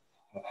in.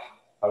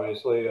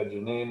 Obviously,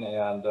 Janine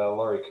and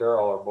Lori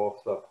Carroll are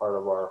both part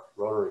of our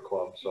Rotary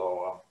Club,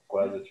 so I'm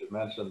glad that you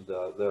mentioned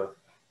their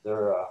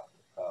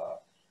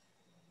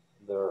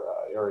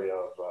area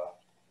of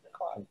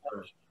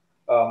concern.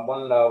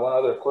 One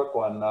other quick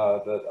one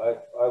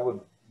that I would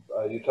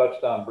you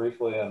touched on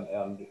briefly,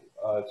 and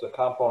it's a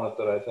component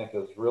that I think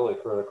is really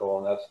critical,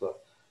 and that's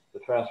the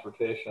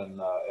transportation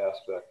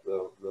aspect,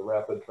 the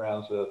rapid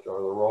transit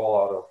or the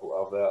rollout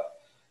of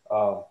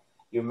that.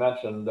 You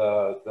mentioned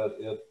that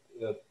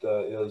it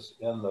is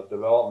in the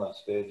development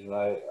stage, and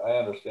I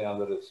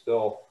understand that it's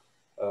still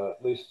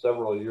at least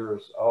several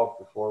years out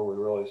before we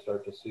really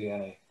start to see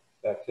any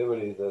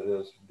activity that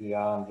is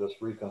beyond just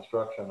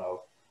reconstruction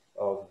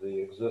of the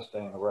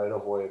existing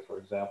right-of-way, for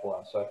example,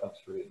 on 2nd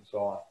Street and so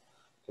on.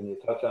 Can you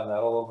touch on that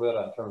a little bit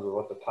in terms of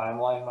what the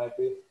timeline might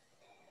be?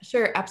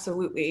 Sure,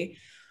 absolutely.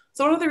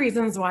 So one of the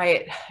reasons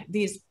why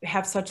these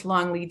have such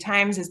long lead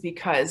times is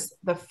because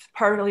the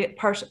part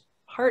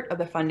of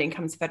the funding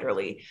comes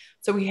federally.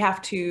 So we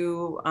have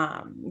to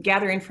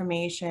gather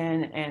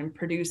information and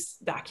produce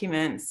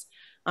documents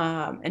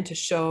and to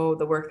show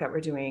the work that we're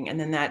doing. And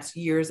then that's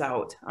years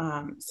out.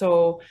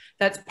 So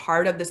that's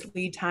part of this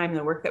lead time,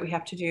 the work that we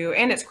have to do.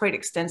 And it's quite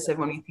extensive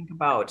when we think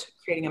about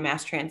creating a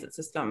mass transit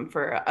system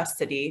for a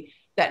city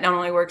that not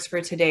only works for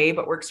today,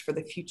 but works for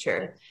the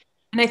future.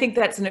 And I think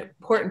that's an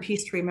important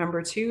piece to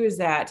remember too, is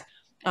that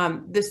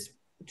this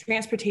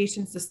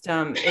transportation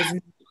system is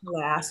meant to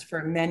last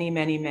for many,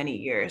 many, many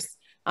years,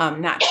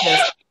 not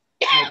just.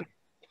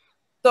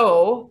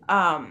 So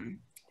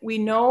we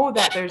know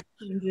that there's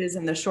changes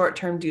in the short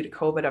term due to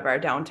COVID of our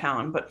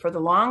downtown, but for the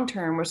long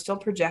term, we're still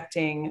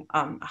projecting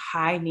a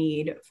high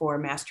need for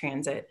mass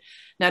transit,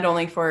 not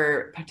only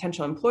for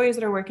potential employees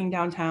that are working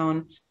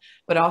downtown,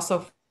 but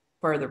also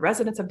for the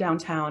residents of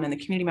downtown and the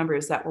community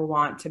members that will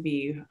want to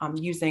be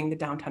using the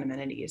downtown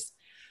amenities.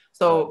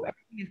 So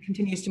everything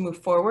continues to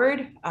move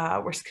forward.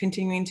 We're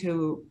continuing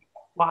to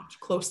watch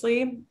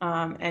closely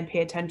and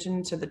pay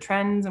attention to the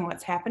trends and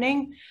what's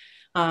happening,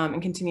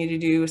 and continue to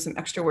do some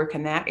extra work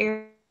in that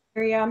area.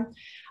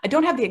 I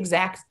don't have the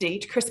exact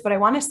date, Chris, but I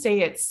want to say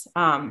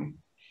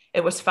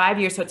it was 5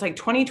 years. So it's like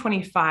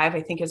 2025,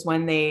 I think, is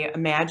when they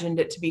imagined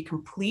it to be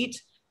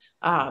complete.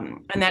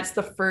 And that's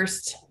the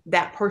first,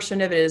 that portion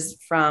of it is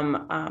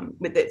from,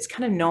 it's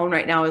kind of known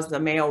right now as the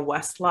Mayo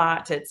West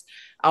lot. It's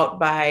out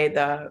by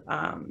the,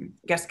 I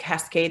guess,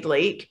 Cascade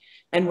Lake,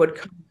 and would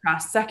come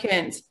across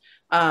Second.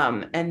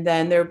 And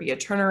then there would be a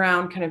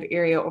turnaround kind of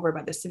area over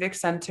by the Civic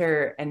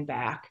Center and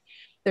back.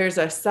 There's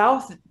a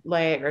south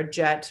leg or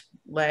jet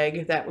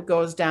leg that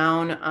goes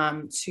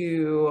down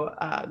to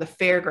the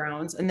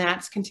fairgrounds, and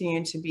that's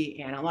continuing to be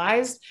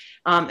analyzed.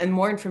 And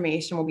more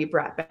information will be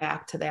brought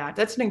back to that.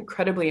 That's an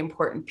incredibly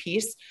important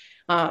piece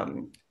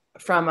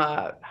from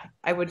a,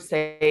 I would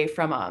say,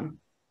 from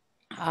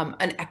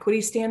an equity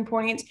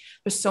standpoint.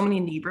 There's so many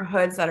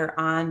neighborhoods that are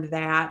on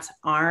that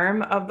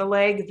arm of the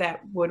leg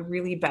that would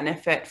really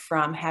benefit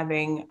from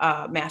having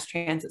a mass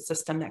transit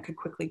system that could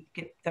quickly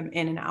get them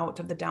in and out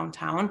of the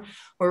downtown,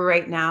 where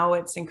right now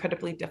it's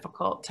incredibly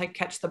difficult to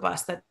catch the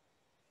bus that's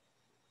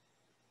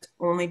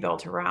only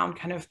built around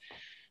kind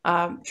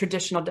of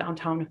traditional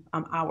downtown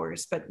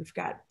hours. But we've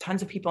got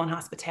tons of people in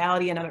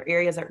hospitality and other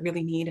areas that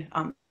really need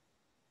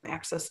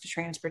access to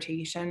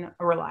transportation,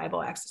 a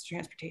reliable access to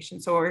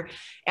transportation. So we're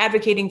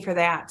advocating for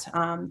that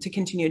to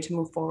continue to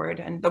move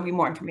forward, and there'll be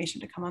more information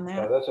to come on that.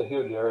 Yeah, that's a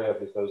huge area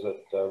because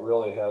it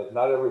really has,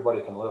 not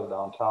everybody can live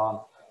downtown,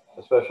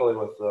 especially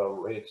with the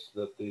rates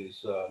that these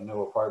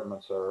new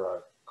apartments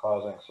are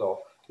causing. So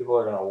people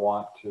are going to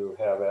want to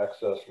have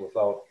access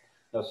without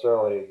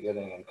necessarily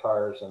getting in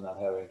cars and then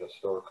having to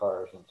store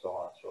cars and so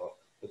on. So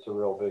it's a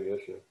real big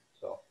issue.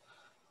 So.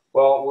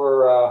 Well,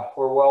 we're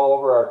well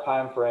over our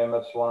time frame.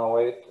 It's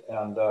 1:08,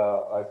 and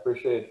I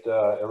appreciate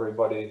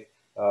everybody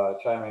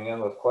chiming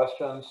in with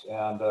questions.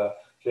 And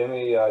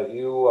Jamie,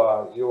 you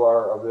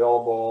are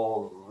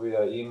available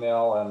via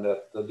email and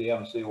at the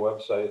DMC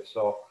website.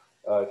 So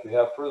if you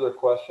have further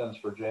questions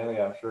for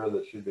Jamie, I'm sure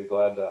that she'd be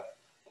glad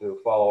to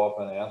follow up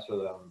and answer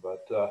them.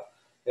 But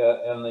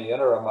yeah, in the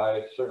interim,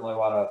 I certainly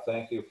want to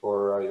thank you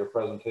for your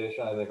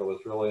presentation. I think it was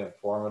really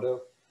informative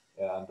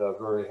and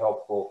very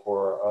helpful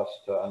for us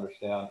to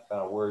understand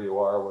kind of where you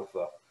are with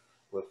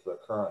the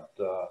current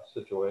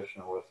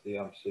situation with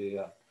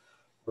DMC. And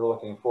we're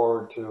looking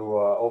forward to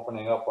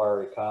opening up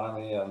our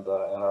economy and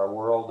our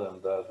world,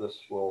 and this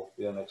will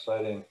be an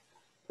exciting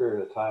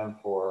period of time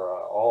for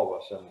all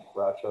of us in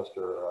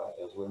Rochester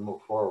as we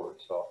move forward.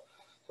 So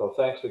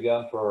thanks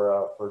again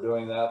for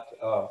doing that.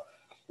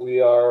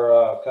 We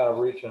are kind of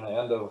reaching the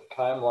end of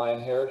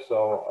timeline here,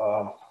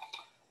 so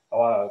I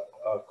want to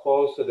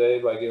close today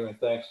by giving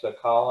thanks to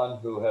Colin,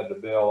 who had to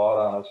bail out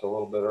on us a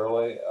little bit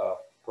early,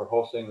 for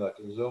hosting the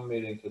Zoom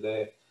meeting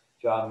today,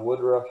 John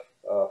Woodruff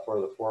for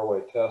the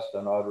four-way test,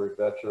 and Audrey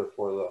Betcher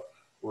for the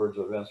words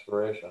of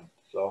inspiration.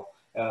 So,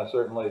 and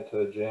certainly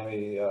to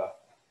Jamie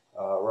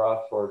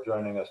Rothe for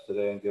joining us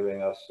today and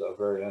giving us a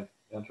very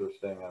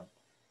interesting and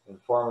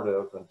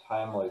informative and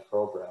timely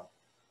program.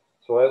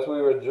 So as we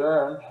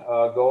adjourn,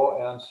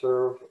 go and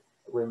serve,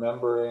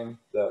 remembering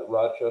that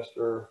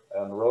Rochester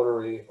and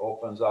Rotary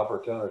opens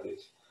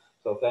opportunities.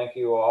 So thank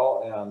you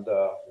all, and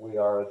we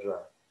are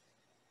adjourned.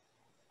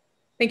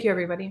 Thank you,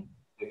 everybody.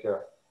 Take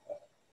care.